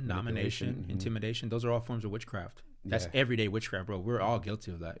 Manipulation, domination, intimidation. Those are all forms of witchcraft. That's everyday witchcraft, bro. We're all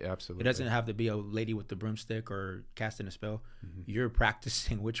guilty of that. Yeah, absolutely. It doesn't have to be a lady with the broomstick or casting a spell. You're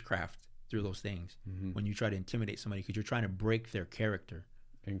practicing witchcraft through those things when you try to intimidate somebody, because you're trying to break their character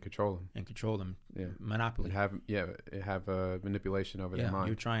and control them. Yeah. Monopoly. Have manipulation over their mind.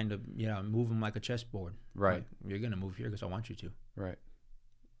 You're trying to move them like a chessboard. Right. Like, you're gonna move here because I want you to. Right.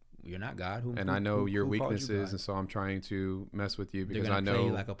 you're not God. And I know your who called you weaknesses, God? and so I'm trying to mess with you They're because gonna I play know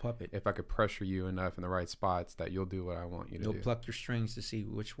you like a puppet. if I could pressure you enough in the right spots that you'll do what I want you to You'll do. pluck your strings to see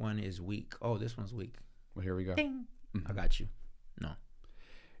which one is weak. Oh, this one's weak. Well, here we go. Ding. Mhm. I got you. No.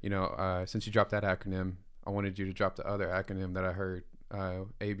 You know, since you dropped that acronym, I wanted you to drop the other acronym that I heard,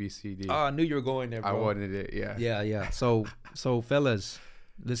 A, B, C, D. Oh, I knew you were going there, bro. I wanted it, yeah. Yeah. So fellas,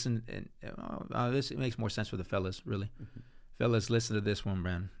 listen. This makes more sense for the fellas, really. Mm-hmm. Fellas, listen to this one,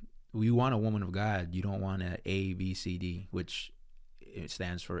 man. You want a woman of God. You don't want A, B, C, D, which it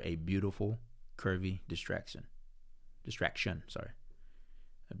stands for a beautiful, curvy distraction. Sorry.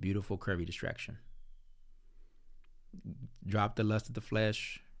 A beautiful, curvy distraction. Drop the lust of the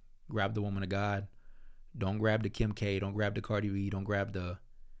flesh. Grab the woman of God. Don't grab the Kim K. Don't grab the Cardi B. Don't grab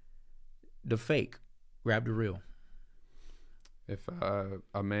the fake. Grab the real. If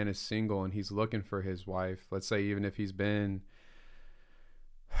a man is single and he's looking for his wife, let's say even if he's been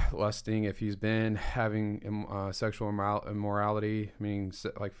lusting, if he's been having sexual immorality, meaning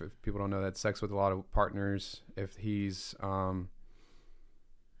like if people don't know that, sex with a lot of partners, if he's even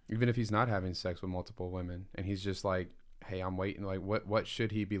if he's not having sex with multiple women and he's just like, hey, I'm waiting, like what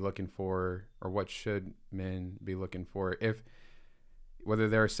should he be looking for, or what should men be looking for, if whether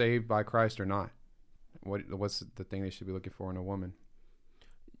they're saved by Christ or not? What's the thing they should be looking for in a woman?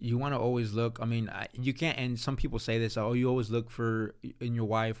 You want to always look. I mean, you can't. And some people say this. Oh, you always look for in your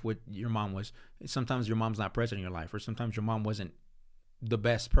wife what your mom was. Sometimes your mom's not present in your life, or sometimes your mom wasn't the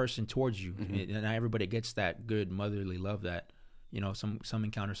best person towards you. Mm-hmm. And not everybody gets that good motherly love that, you know, some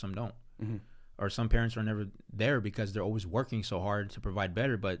encounter, some don't. Mm-hmm. Or some parents are never there because they're always working so hard to provide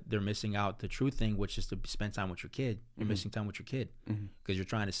better, but they're missing out the true thing, which is to spend time with your kid. You're missing time with your kid because you're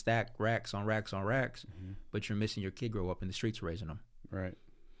trying to stack racks on racks on racks, but you're missing your kid grow up in the streets raising them. Right.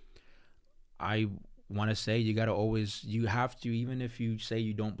 I want to say you have to, even if you say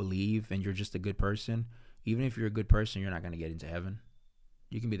you don't believe and you're just a good person, even if you're a good person, you're not going to get into heaven.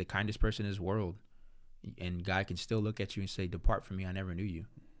 You can be the kindest person in this world, and God can still look at you and say, depart from me, I never knew you,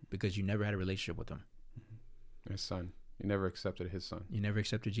 because you never had a relationship with him. His son. You never accepted his son. You never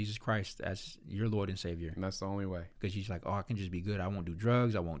accepted Jesus Christ as your Lord and Savior. And that's the only way. Because you're like, oh, I can just be good. I won't do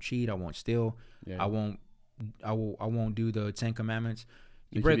drugs. I won't cheat. I won't steal. Yeah. I won't do the 10 Commandments.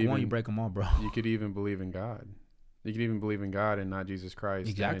 You break one, you break them all, bro. You could even believe in God. You could even believe in God and not Jesus Christ.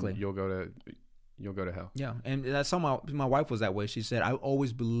 Exactly. And you'll go to hell. Yeah, and that's how my wife was that way. She said, I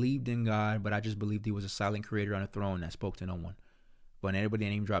always believed in God, but I just believed he was a silent creator on a throne that spoke to no one. When anybody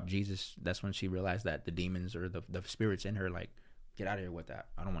name dropped Jesus, that's when she realized that the demons or the spirits in her, like, get out of here with that.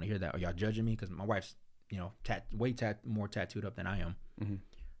 I don't want to hear that. Are y'all judging me? Because my wife's, you know, way more tattooed up than I am. Mm-hmm.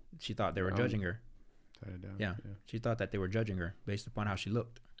 She thought they were judging her. Yeah. She thought that they were judging her based upon how she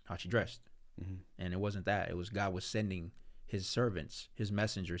looked, how she dressed. Mm-hmm. And it wasn't that. It was God was sending his servants, his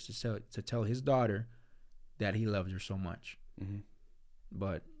messengers to tell his daughter that he loved her so much. Mm-hmm.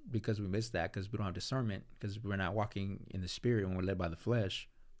 But because we missed that, because we don't have discernment, because we're not walking in the spirit and we're led by the flesh,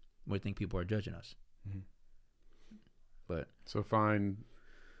 we think people are judging us. Mm-hmm. But so find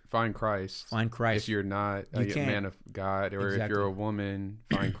Christ. Find Christ. If you're not a man of God, or if you're a woman,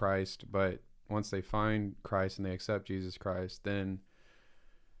 find Christ. But once they find Christ and they accept Jesus Christ, then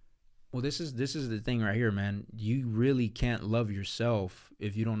well, this is the thing right here, man. You really can't love yourself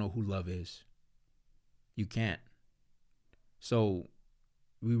if you don't know who love is. You can't. So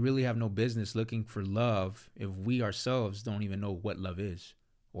we really have no business looking for love if we ourselves don't even know what love is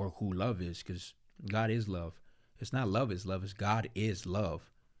or who love is, because God is love. It's not love is love. It's God is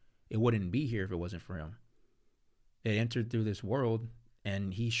love. It wouldn't be here if it wasn't for him. It entered through this world,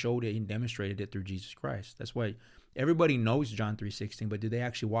 and he showed it and demonstrated it through Jesus Christ. That's why everybody knows John 3:16, but do they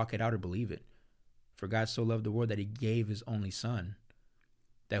actually walk it out or believe it? For God so loved the world that he gave his only son,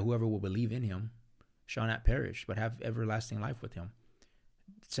 that whoever will believe in him shall not perish, but have everlasting life with him.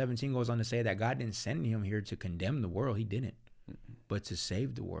 17 goes on to say that God didn't send him here to condemn the world. He didn't, but to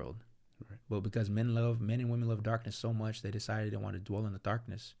save the world. Right. But because men and women love darkness so much, they decided they want to dwell in the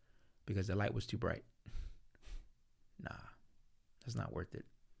darkness because the light was too bright. Nah, that's not worth it.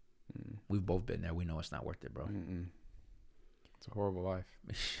 We've both been there. We know it's not worth it, bro. It's a horrible life.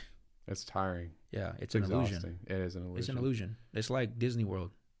 It's tiring. Yeah, it's an illusion. It is an illusion. It's an illusion. It's like Disney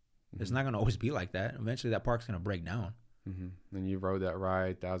World. Mm-hmm. It's not going to always be like that. Eventually, that park's going to break down. Mm-hmm. And you rode that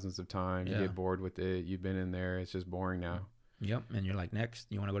ride thousands of times. Yeah. You get bored with it. You've been in there. It's just boring now. Yep. And you're like, next.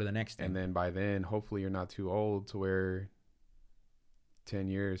 You want to go to the next thing. And then by then, hopefully you're not too old to where 10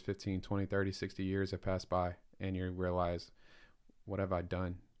 years, 15, 20, 30, 60 years have passed by. And you realize, what have I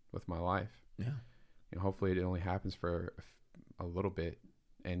done with my life? Yeah. You know, hopefully it only happens for a little bit.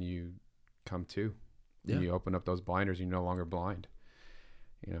 And you come to. Yeah. And you open up those blinders. You're no longer blind.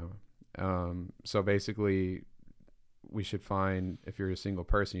 you know. So basically, we should find, if you're a single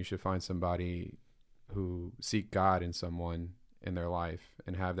person, you should find somebody who seek God in someone in their life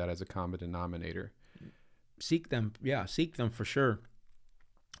and have that as a common denominator. Seek them for sure.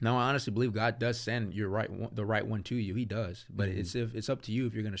 Now, I honestly believe God does send the right one to you. He does, but it's up to you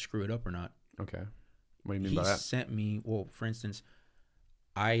if you're going to screw it up or not. Okay, what do you mean by that? He sent me. Well, for instance,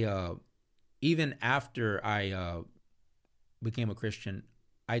 I even after I became a Christian,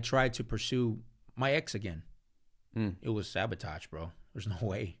 I tried to pursue my ex again. It was sabotage, bro. There's no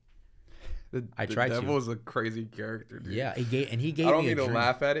way. I tried to. The devil is a crazy character, dude. Yeah, he gave me. I don't mean to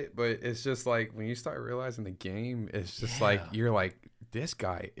laugh at it, but it's just like when you start realizing the game, it's just like you're like, this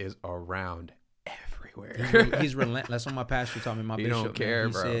guy is around everywhere. He's relentless. That's what my pastor taught me. My bishop, don't care,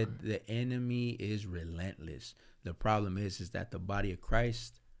 he bro. said the enemy is relentless. The problem is that the body of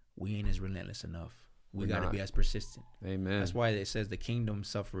Christ, we ain't as relentless enough. We got to be as persistent. Amen. That's why it says the kingdom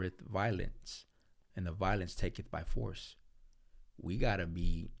suffereth violence, and the violence taketh by force. We got to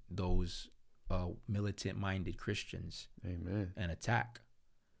be those militant-minded Christians. Amen. And attack.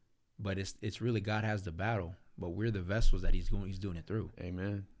 But it's really God has the battle, but we're the vessels that he's doing it through.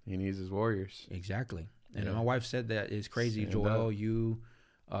 Amen. He needs his warriors. Exactly. And my wife said that it's crazy. Stand Joel, up. You,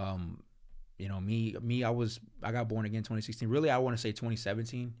 you know, me, I got born again 2016. Really, I want to say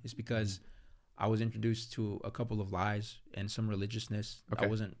 2017. It's because I was introduced to a couple of lies and some religiousness. Okay. I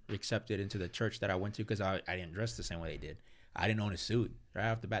wasn't accepted into the church that I went to because I didn't dress the same way they did. I didn't own a suit. Right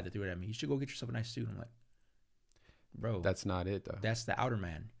off the bat, they threw it at me. You should go get yourself a nice suit. I'm like, bro. That's not it, though. That's the outer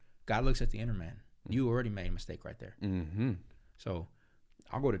man. God looks at the inner man. You already made a mistake right there. Mm-hmm. So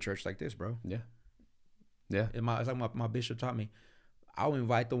I'll go to church like this, bro. Yeah. Yeah. It's like my bishop taught me. I'll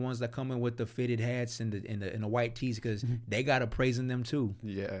invite the ones that come in with the fitted hats and the white tees because they got a praise in them too.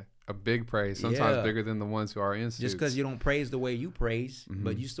 Yeah. A big praise. Sometimes bigger than the ones who are in suits. Just because you don't praise the way you praise,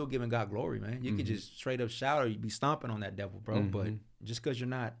 but you still giving God glory, man. You can just straight up shout or you be stomping on that devil, bro. But just because you're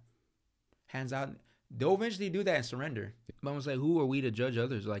not hands out, they'll eventually do that and surrender. But I'm going to say, who are we to judge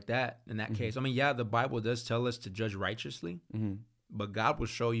others like that in that case? I mean, yeah, the Bible does tell us to judge righteously, but God will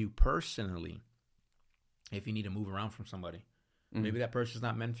show you personally if you need to move around from somebody. Maybe that person's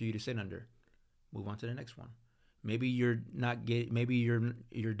not meant for you to sit under. Move on to the next one. Maybe you're not maybe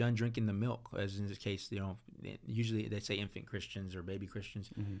you're done drinking the milk, as in this case, you know, usually they say infant Christians or baby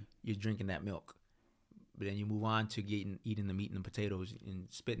Christians. You're drinking that milk, but then you move on to eating the meat and the potatoes and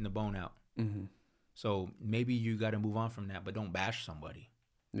spitting the bone out. So maybe you got to move on from that, but don't bash somebody.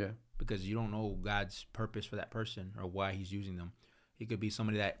 Yeah, because you don't know God's purpose for that person or why He's using them. It could be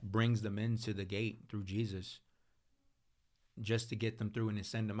somebody that brings them into the gate through Jesus, just to get them through and then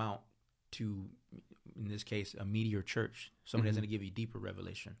send them out to, in this case, a meteor church. Somebody that's going to give you deeper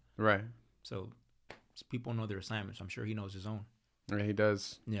revelation. Right. So people know their assignments. I'm sure He knows His own. Yeah, He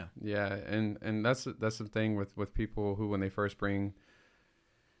does. Yeah. Yeah, and that's the thing with people who, when they first bring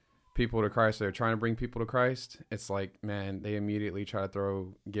people to Christ, they're trying to bring people to Christ. It's like, man, they immediately try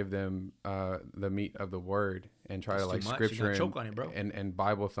to give them the meat of the word and try to like scripture choke on it, bro. and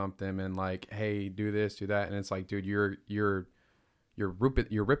Bible thump them and like, hey, do this, do that, and it's like, dude, you're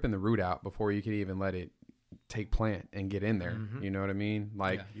ripping the root out before you can even let it take plant and get in there. You know what I mean?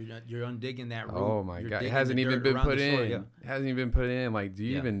 Like, you're undigging that root. Oh my God, it hasn't even been put in. It hasn't even been put in. Like, do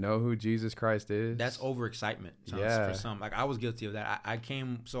you even know who Jesus Christ is? That's overexcitement. For some, like I was guilty of that. I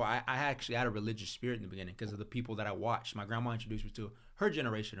actually had a religious spirit in the beginning because of the people that I watched. My grandma introduced me to her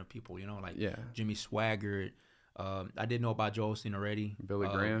generation of people. You know, like Jimmy Swaggart. I didn't know about Joel Osteen already.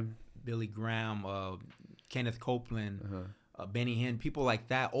 Billy Graham, Kenneth Copeland. Benny Hinn, people like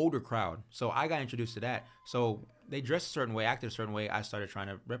that, older crowd. So I got introduced to that. So they dressed a certain way, acted a certain way. I started trying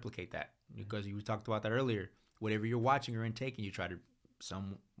to replicate that because you talked about that earlier. Whatever you're watching or intaking, you try to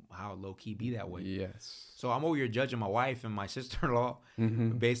somehow low-key be that way. Yes. So I'm over here judging my wife and my sister-in-law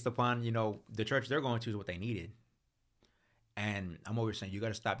based upon, you know, the church they're going to is what they needed. And I'm over here saying, you got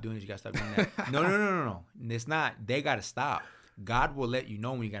to stop doing this, you got to stop doing that. No. It's not. They got to stop. God will let you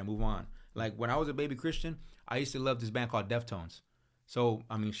know when you got to move on. Like when I was a baby Christian, I used to love this band called Deftones. So,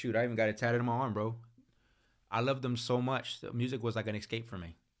 I mean, shoot, I even got it tatted on my arm, bro. I loved them so much. The music was like an escape for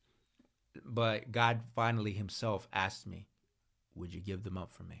me. But God finally Himself asked me, would you give them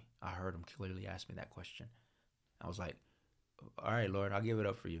up for me? I heard Him clearly ask me that question. I was like, all right, Lord, I'll give it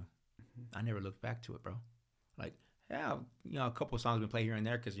up for you. I never looked back to it, bro. Like, yeah, you know, a couple of songs been played here and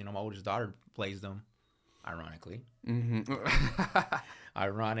there because, you know, my oldest daughter plays them, ironically.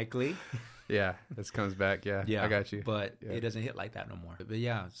 Ironically. Yeah, this comes back. Yeah, I got you. But it doesn't hit like that no more. But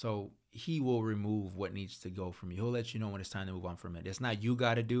yeah, so He will remove what needs to go from you. He'll let you know when it's time to move on from it. It's not you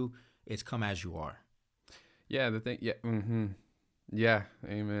got to do. It's come as you are. Yeah, the thing. Yeah. Yeah,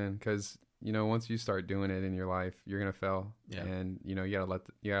 amen. Because once you start doing it in your life, you're gonna fail, Yeah. and you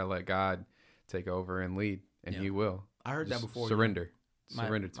gotta let God take over and lead, and Yeah. He will. I heard Just that before. surrender to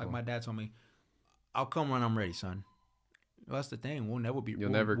Like Him. my dad told me, "I'll come when I'm ready, son." Well, that's the thing. We'll never be. We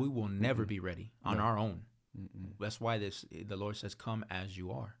will never be ready on No. our own. Mm-mm. That's why the Lord says, "Come as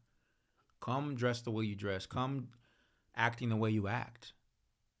you are. Come dressed the way you dress. Come acting the way you act."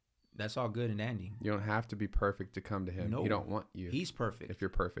 That's all good and dandy. You don't have to be perfect to come to Him. No. He don't want you. He's perfect. If you're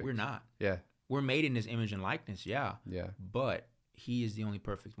perfect, We're not. Yeah, We're made in His image and likeness, yeah. yeah, But He is the only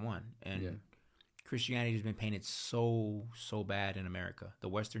perfect one. And yeah. Christianity has been painted so bad in America. The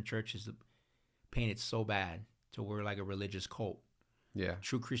Western church is painted so bad to we're like a religious cult. Yeah.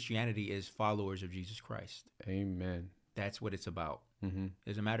 True Christianity is followers of Jesus Christ. Amen. That's what it's about. Mm-hmm. It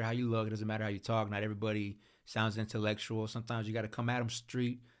doesn't matter how you look. It doesn't matter how you talk. Not everybody sounds intellectual. Sometimes you got to come at them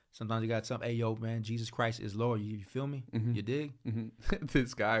street. Sometimes you got to hey, yo, man, Jesus Christ is Lord. You feel me? Mm-hmm. You dig? Mm-hmm.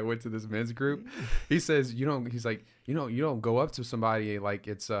 This guy went to this men's group. He says, you don't go up to somebody like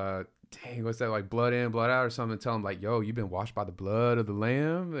it's, dang, what's that, like blood in, blood out or something, and tell them like, yo, you've been washed by the blood of the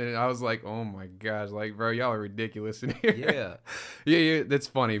Lamb. And I was like, oh my gosh, like, bro, y'all are ridiculous in here. Yeah. That's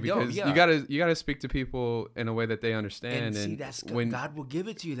funny because yeah. you gotta speak to people in a way that they understand. And see, that's when God will give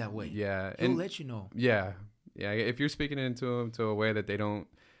it to you that way. Yeah. He'll let you know. Yeah. Yeah. If you're speaking into them to a way that they're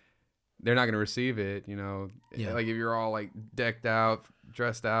not going to receive it, Yeah. like if you're all like decked out,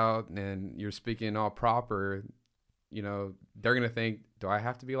 dressed out, and you're speaking all proper, they're going to think, do I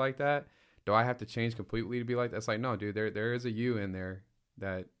have to be like that? Do I have to change completely to be like that? It's like, no, dude, there is a you in there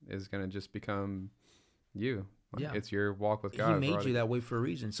that is going to just become you. Like, Yeah. it's your walk with God. He made you that way for a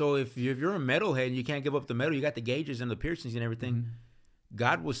reason. So if you're a metalhead and you can't give up the metal, you got the gauges and the piercings and everything, Mm-hmm.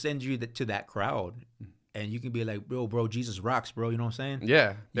 God will send you to that crowd. And you can be like, bro, Jesus rocks, bro. You know what I'm saying?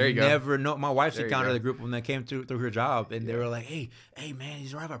 Yeah, there you go. Never know. My wife's There you encountered go. the group when they came through her job, and they were like, hey, man,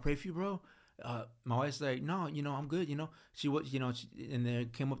 he's all right if I pray for you, bro. My wife's like, no, I'm good. She was, and then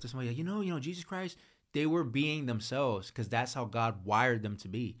came up to somebody, like, Jesus Christ. They were being themselves because that's how God wired them to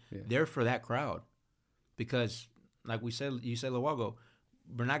be. Yeah. They're for that crowd, because like you said a little while ago,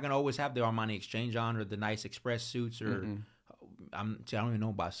 we're not gonna always have the Armani Exchange on or the nice Express suits or I don't even know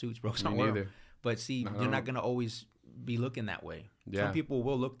about suits, bro. 'Cause I Me don't wear 'em. neither. But see, you're not going to always be looking that way. Yeah. Some people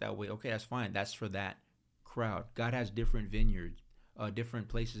will look that way. Okay, that's fine. That's for that crowd. God has different vineyards, different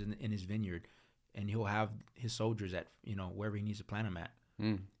places in His vineyard, and He'll have His soldiers at wherever He needs to plant them at.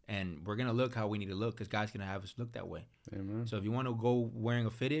 And we're gonna look how we need to look because God's gonna have us look that way. Amen. So if you want to go wearing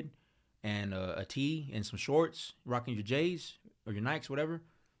a fitted and a tee and some shorts, rocking your J's or your Nikes, whatever,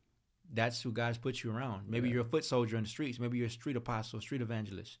 that's who God's put you around. Maybe you're a foot soldier in the streets. Maybe you're a street apostle, street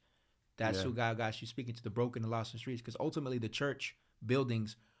evangelist. That's who God got you speaking to the broken and lost in the streets. Because ultimately, the church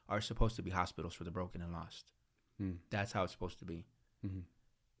buildings are supposed to be hospitals for the broken and lost. That's how it's supposed to be. Mm-hmm.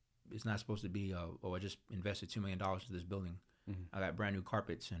 It's not supposed to be, I just invested $2 million into this building. I got brand new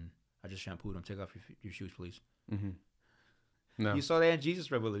carpets and I just shampooed them. Take off your shoes, please. Mm-hmm. No. You saw that in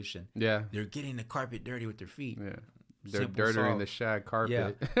Jesus Revolution. Yeah. They're getting the carpet dirty with their feet. Yeah. They're Simple dirtier salt. in the shag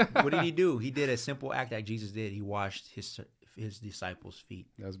carpet. Yeah. What did He do? He did a simple act that Jesus did. He washed his disciples' feet.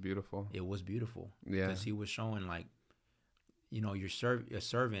 That's beautiful. It was beautiful. Yeah. Because He was showing like, your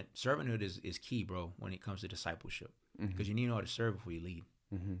servanthood is key, bro, when it comes to discipleship. Because you need to know how to serve before you lead.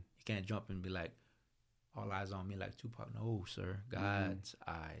 Mm-hmm. You can't jump and be like, all eyes on me like Tupac. No, sir. God's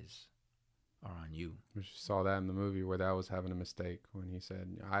eyes are on you. We saw that in the movie where that was having a mistake when he said,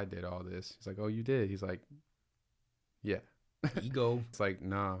 I did all this. He's like, oh, you did? He's like, yeah. Ego. It's like,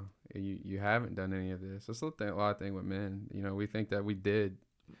 nah, you haven't done any of this. That's a lot of thing with men. We think that we did.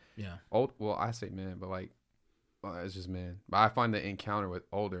 Yeah. Well, I say men, but like, well, it's just men. But I find the encounter with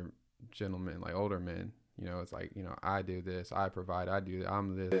older gentlemen, like older men, it's like, I do this, I provide, I do that,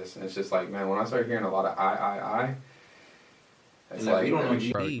 I'm this. And it's just like, man, when I start hearing a lot of I, it's like, like, you don't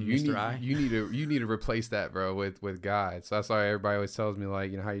know bro, GD, you Mr. need, I. you need to replace that, bro, with God. So that's why everybody always tells me,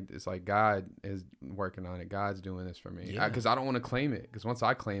 like, it's like God is working on it. God's doing this for me. Yeah. Because I don't want to claim it. Because once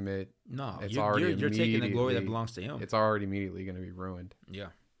I claim it, No, it's you're already taking the glory that immediately- belongs to Him. it's already immediately going to be ruined. Yeah.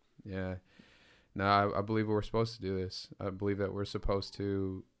 Yeah. No, I believe we're supposed to do this. I believe that we're supposed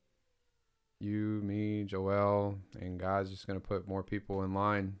to, you, me, Joel, and God's just going to put more people in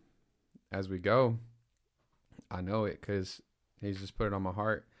line as we go. I know it because He's just put it on my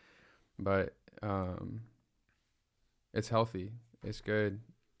heart. But it's healthy. It's good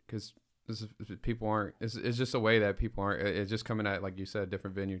because people aren't, it's just a way that people aren't, it's just coming at, like you said, a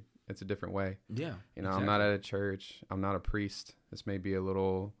different vineyard. It's a different way. Yeah. I'm not at a church. I'm not a priest. This may be a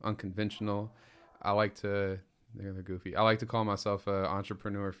little unconventional. They're goofy. I like to call myself an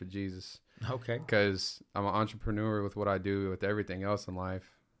entrepreneur for Jesus. Okay. because I'm an entrepreneur with what I do with everything else in life.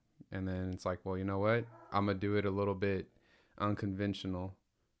 And then it's like, well, you know what? I'm going to do it a little bit unconventional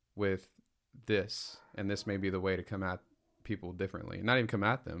with this. And this may be the way to come at people differently. Not even come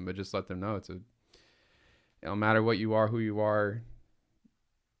at them, but just let them know it don't matter what you are, who you are.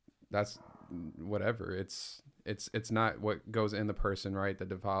 That's whatever. It's not what goes in the person, right, that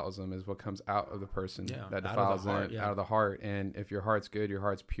defiles them, is what comes out of the person that defiles them out of the heart. And if your heart's good, your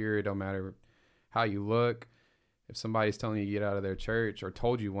heart's pure, it don't matter how you look. If somebody's telling you to get out of their church, or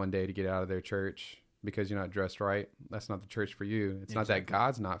told you one day to get out of their church because you're not dressed right, that's not the church for you. It's not that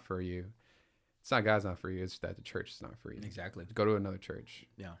God's not for you. It's not God's not for you. It's that the church is not for you. Exactly. Go to another church.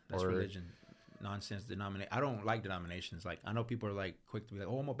 Yeah, that's religion. Nonsense denomination. I don't like denominations. Like, I know people are like quick to be like,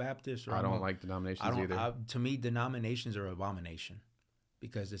 "Oh, I'm a Baptist." Or I don't like denominations either. To me, denominations are an abomination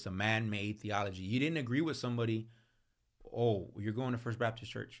because it's a man-made theology. You didn't agree with somebody. Oh, you're going to First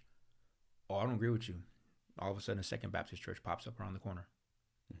Baptist Church. Oh, I don't agree with you. All of a sudden, a Second Baptist Church pops up around the corner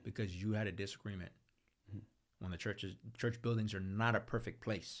because you had a disagreement. When the church buildings are not a perfect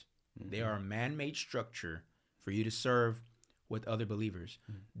place, they are a man-made structure for you to serve with other believers.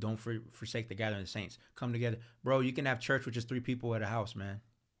 Don't forsake the gathering of the saints. Come together. Bro, you can have church with just 3 people at a house, man.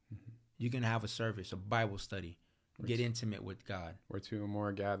 You can have a service, a Bible study. Get intimate with God. Where 2 or more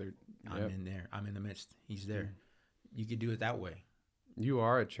are gathered. I'm in there. I'm in the midst. He's there. You could do it that way. You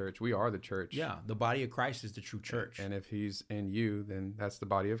are a church. We are the church. Yeah, the body of Christ is the true church. And if he's in you, then that's the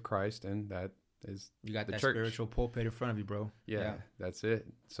body of Christ, and that is you got the that church. Spiritual pulpit in front of you, bro. Yeah, that's it.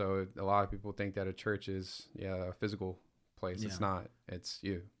 So a lot of people think that a church is a physical place. It's not. It's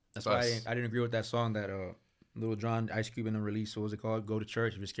you. That's why I didn't agree with that song that Little John, Ice Cube, and them released. What was it called? Go to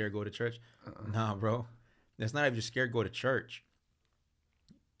church. If you're scared, go to church. Nah, bro. That's not if you're scared, go to church.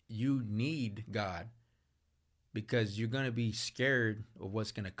 You need God because you're going to be scared of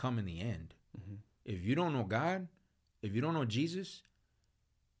what's going to come in the end. If you don't know God, if you don't know Jesus,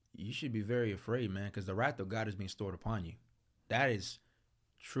 you should be very afraid, man, because the wrath of God is being stored upon you. That is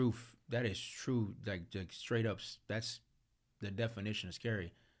truth. That is true. Like straight up, that's the definition of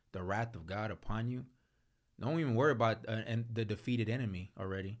scary. The wrath of God upon you. Don't even worry about and the defeated enemy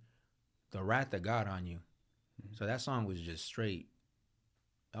already. The wrath of God on you. So that song was just straight.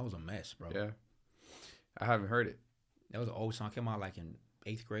 That was a mess, bro. Yeah. I haven't heard it. That was an old song. Came out like in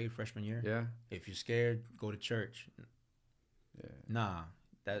 8th grade, freshman year. Yeah. If you're scared, go to church. Yeah. Nah.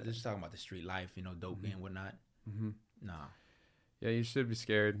 This is talking about the street life, dope and whatnot. Nah. Yeah, you should be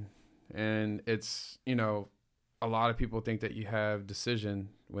scared. And it's, a lot of people think that you have decision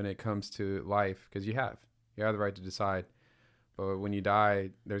when it comes to life, because you have the right to decide. But when you die,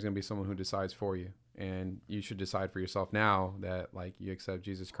 there's going to be someone who decides for you. And you should decide for yourself now that, like, you accept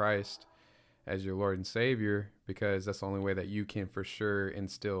Jesus Christ as your Lord and Savior, because that's the only way that you can for sure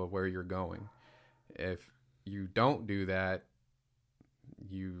instill where you're going. If you don't do that,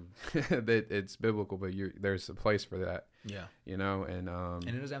 it's biblical, but there's a place for that. Yeah. And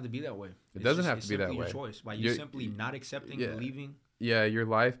it doesn't have to be that way. It doesn't have to be that way. It's simply your choice. By you simply not accepting, believing. Yeah, your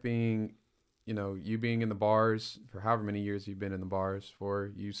life being, you being in the bars for however many years you've been in the bars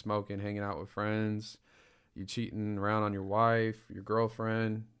for, you smoking, hanging out with friends, you cheating around on your wife, your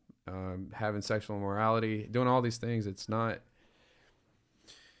girlfriend, having sexual immorality, doing all these things. It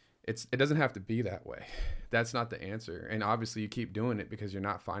doesn't have to be that way. That's not the answer. And obviously you keep doing it because you're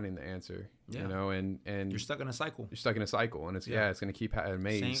not finding the answer, and you're stuck in a cycle. You're stuck in a cycle, and it's going to keep a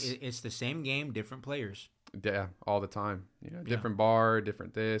maze. It's the same game, different players. Yeah, all the time. Different bar,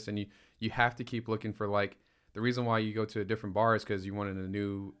 different this, and you have to keep looking for, like, the reason why you go to a different bar is because you wanted a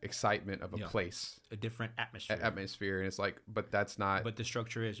new excitement of a place, a different atmosphere. And it's like, but that's not. But the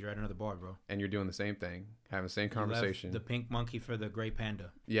structure is you're at another bar, bro, and you're doing the same thing, having the same conversation. You left the pink monkey for the gray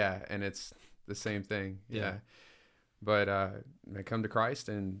panda. Yeah, and it's the same thing. Yeah. But come to Christ,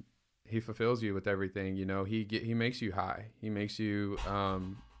 and He fulfills you with everything. He makes you high. He makes you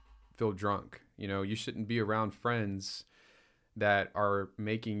feel drunk. You shouldn't be around friends that are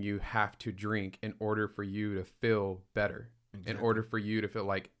making you have to drink in order for you to feel better. Exactly. In order for you to feel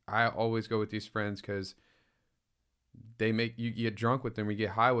like, I always go with these friends because they make you get drunk with them, you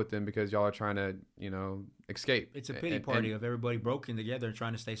get high with them because y'all are trying to, escape. It's a pity party of everybody broken together and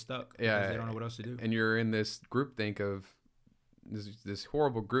trying to stay stuck. Yeah. They don't know what else to do. And you're in this groupthink of this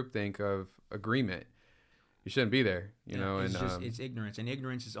horrible groupthink of agreement. You shouldn't be there, it's ignorance, and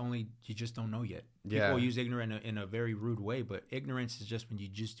ignorance is only, you just don't know yet. People use ignorant in a very rude way, but ignorance is just when you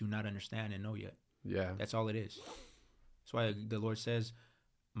just do not understand and know yet. Yeah. That's all it is. That's why the Lord says,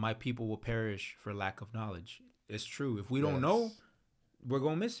 my people will perish for lack of knowledge. It's true. If we don't know, we're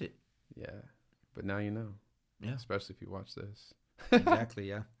going to miss it. Yeah. But now you know. Yeah. Especially if you watch this. Exactly,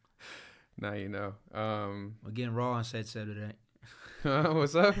 yeah. Now you know. We're getting raw on said today.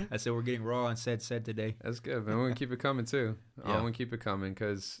 What's up? I said we're getting raw on said today. That's good, man. We're gonna keep it coming too. Yeah. I'm gonna keep it coming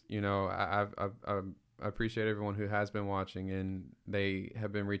because I appreciate everyone who has been watching and they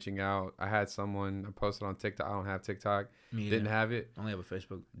have been reaching out. I had someone I posted on TikTok. I don't have TikTok. Didn't have it. Only have a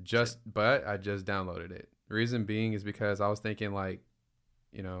Facebook. But I just downloaded it. The reason being is because I was thinking like,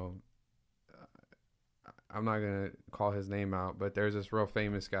 I'm not gonna call his name out, but there's this real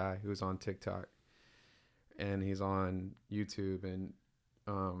famous guy who's on TikTok, and he's on YouTube, and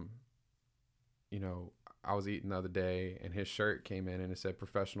I was eating the other day, and his shirt came in, and it said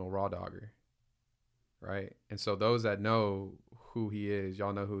 "Professional Raw Dogger," right? And so those that know who he is,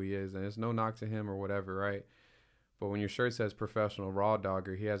 y'all know who he is, and there's no knock to him or whatever, right? But when your shirt says "Professional Raw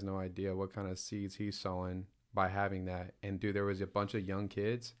Dogger," he has no idea what kind of seeds he's sowing by having that. And dude, there was a bunch of young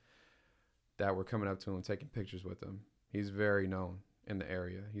kids that were coming up to him, taking pictures with him. He's very known in the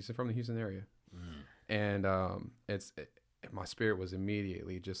area. He's from the Houston area. And my spirit was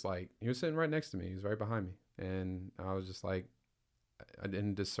immediately just like, he was sitting right next to me. He was right behind me. And I was just like,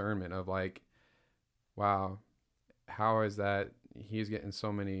 in discernment of like, wow, how is that he's getting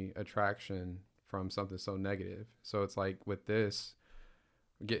so many attraction from something so negative? So it's like with this,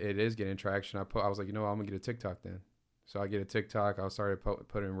 it is getting traction. I was like, I'm gonna get a TikTok then. So I get a TikTok. I started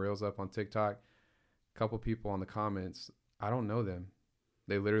putting reels up on TikTok. A couple people on the comments, I don't know them.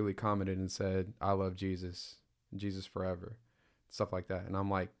 They literally commented and said, "I love Jesus, Jesus forever," stuff like that. And I'm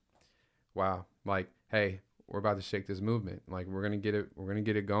like, wow, like, hey, we're about to shake this movement. Like, we're gonna get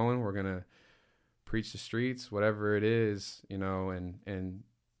it going. We're gonna preach the streets, whatever it is, and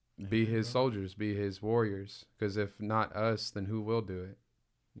be his soldiers, be his warriors. Because if not us, then who will do it?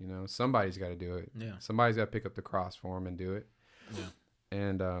 Somebody's got to do it. Yeah. Somebody's got to pick up the cross for him and do it. Yeah.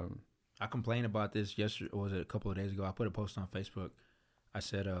 And I complained about this yesterday, or was it a couple of days ago? I put a post on Facebook. I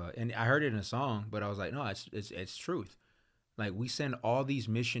said, and I heard it in a song, but I was like, no, it's truth. Like, we send all these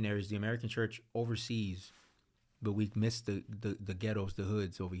missionaries, the American church, overseas, but we miss the ghettos, the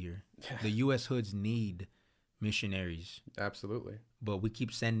hoods over here. The U.S. hoods need missionaries. Absolutely. But we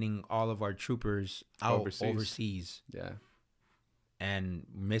keep sending all of our troopers out overseas. Yeah. And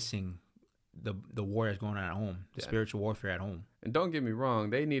missing the war that's going on at home, the spiritual warfare at home. And don't get me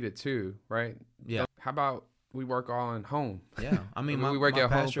wrong, they need it too, right? Yeah. How about we work on home? Yeah. I mean, we work my at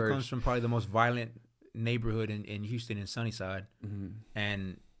home pastor first. comes from probably the most violent neighborhood in Houston, in Sunnyside. Mm-hmm.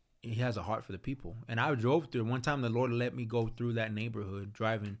 And he has a heart for the people. And I drove through. One time the Lord let me go through that neighborhood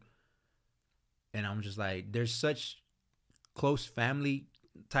driving. And I'm just like, there's such close family,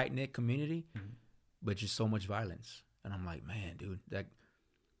 tight-knit community, but just so much violence. And I'm like, man, dude,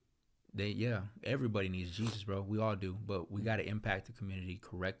 everybody needs Jesus, bro. We all do, but we got to impact the community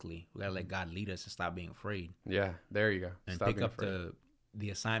correctly. We got to let God lead us and stop being afraid. Yeah, there you go. And stop pick up afraid. the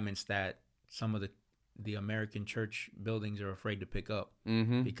assignments that some of the American church buildings are afraid to pick up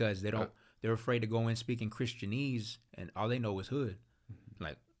because they're afraid to go in speaking Christianese, and all they know is hood.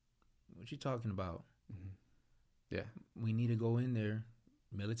 Like, what you talking about? Yeah, we need to go in there,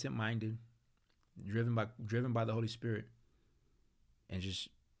 militant minded, driven by the Holy Spirit, and just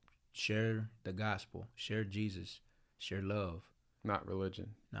share the gospel, share Jesus, share love. Not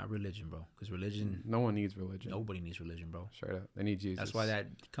religion, bro. Because religion, no one needs religion. Nobody needs religion, bro. Straight up, they need Jesus. That's why that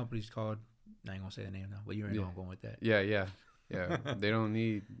company's called. I ain't gonna say the name now, but you already know I'm going with that. Yeah. They don't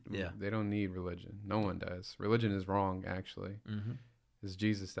need. They don't need religion. No one does. Religion is wrong, actually. It's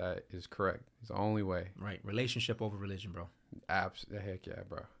Jesus that is correct. It's the only way. Right. Relationship over religion, bro. Heck yeah,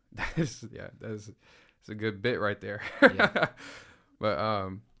 bro. That's a good bit right there. Yeah. But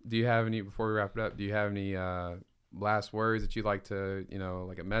do you have any, before we wrap it up, do you have any last words that you'd like to,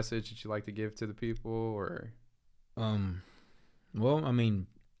 like a message that you'd like to give to the people, or? Well, I mean,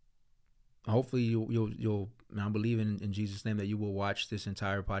 hopefully you'll I believe in Jesus' name that you will watch this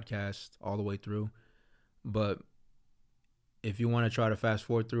entire podcast all the way through. But if you want to try to fast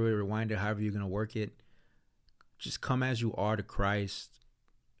forward through it, rewind it, however you're going to work it, just come as you are to Christ.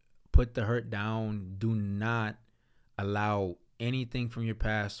 Put the hurt down. Do not allow anything from your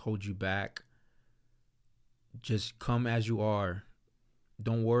past hold you back. Just come as you are.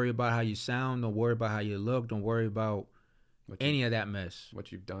 Don't worry about how you sound. Don't worry about how you look. Don't worry about any of that mess.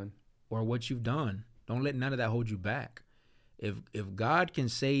 What you've done. Or what you've done. Don't let none of that hold you back. If God can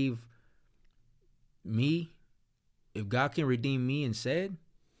save me, if God can redeem me and said,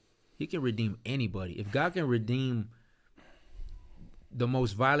 he can redeem anybody. If God can redeem the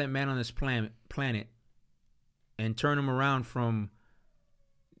most violent man on this planet and turn him around from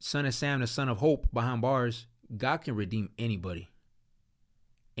son of Sam to son of hope behind bars, God can redeem anybody.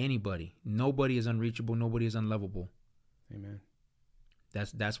 Anybody. Nobody is unreachable. Nobody is unlovable. Amen.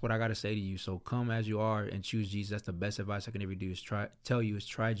 That's what I gotta say to you. So come as you are and choose Jesus. That's the best advice I can ever do. Is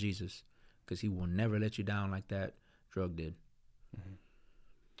try Jesus, because He will never let you down like that drug did,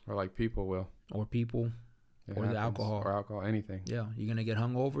 Or like people will. or people, It or the happens. alcohol. Or alcohol, anything. Yeah, you're gonna get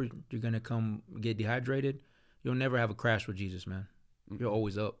hungover. You're gonna come get dehydrated. You'll never have a crash with Jesus, man. You're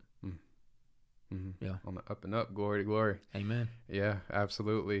always up. Yeah. On the up and up, glory to glory. Amen. Yeah,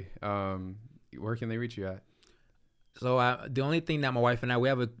 absolutely. Where can they reach you at? So the only thing that my wife and I, we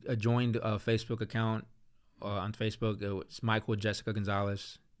have a joined Facebook account on Facebook. It's Micheal Jessica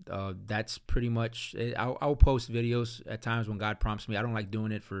Gonzales. That's pretty much it. I'll post videos at times when God prompts me. I don't like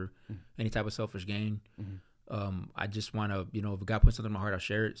doing it for any type of selfish gain. I just want to, if God puts something in my heart, I'll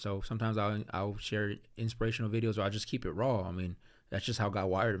share it. So sometimes I'll share inspirational videos, or I'll just keep it raw. I mean, that's just how God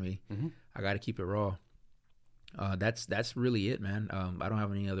wired me. I got to keep it raw. That's really it, man. I don't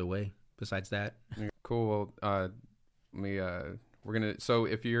have any other way besides that. Cool. Well, we're gonna. So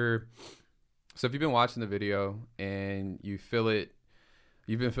if you've been watching the video and you feel it,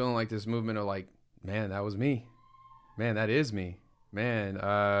 you've been feeling like this movement of like, man, that was me, man, that is me, man.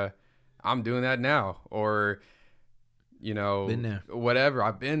 I'm doing that now, or Been there. whatever.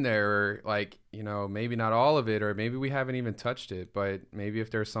 I've been there, or like, maybe not all of it, or maybe we haven't even touched it, but maybe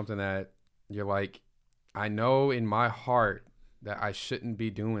if there's something that you're like, I know in my heart that I shouldn't be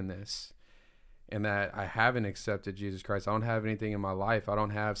doing this, and that I haven't accepted Jesus Christ. I don't have anything in my life. I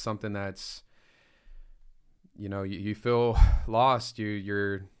don't have something that's, you feel lost.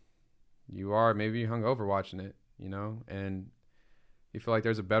 You are maybe hungover watching it, and you feel like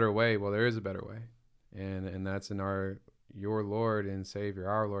there's a better way. Well, there is a better way, and that's in your Lord and Savior,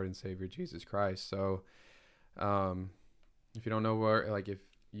 our Lord and Savior, Jesus Christ. So, if you don't know if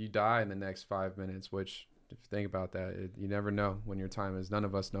you die in the next 5 minutes, which if you think about that, you never know when your time is. None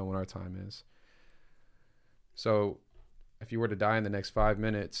of us know when our time is. So if you were to die in the next 5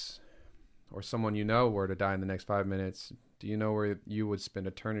 minutes, or someone were to die in the next 5 minutes, do you know where you would spend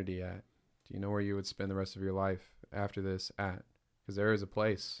eternity at? Do you know where you would spend the rest of your life after this at? Because there is a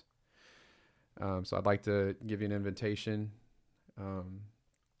place. So I'd like to give you an invitation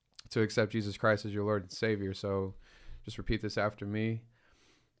to accept Jesus Christ as your Lord and Savior. So just repeat this after me.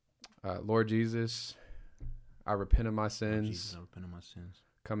 Lord Jesus, I repent of my sins. Lord Jesus, I repent of my sins.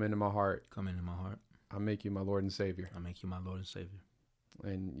 Come into my heart. Come into my heart. I make you my Lord and Savior. I make you my Lord and Savior.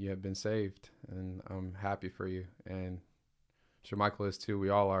 And you have been saved, and I'm happy for you. And I'm sure Micheal is too. We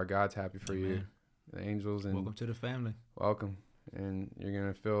all are. God's happy for Amen. you. The angels. And welcome to the family. Welcome. And you're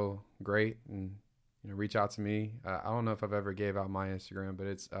going to feel great. And reach out to me. I don't know if I've ever gave out my Instagram, but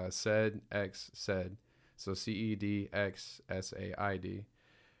it's said. So CEDXSAID.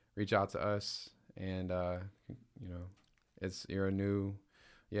 Reach out to us, and you're a new,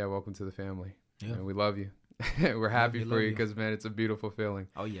 welcome to the family. Yeah, and we love you. We're happy for you because, man, it's a beautiful feeling.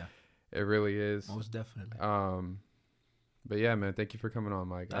 Oh yeah, it really is. Most definitely. But yeah, man, thank you for coming on,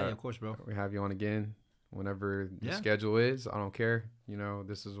 Mike. Yeah, of course, bro. We have you on again whenever the schedule is. I don't care.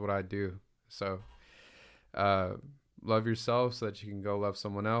 This is what I do. So, love yourself so that you can go love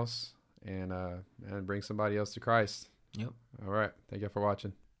someone else and bring somebody else to Christ. Yep. All right. Thank you for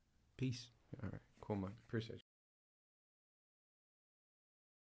watching. Peace. All right. Cool, Mike. Appreciate you.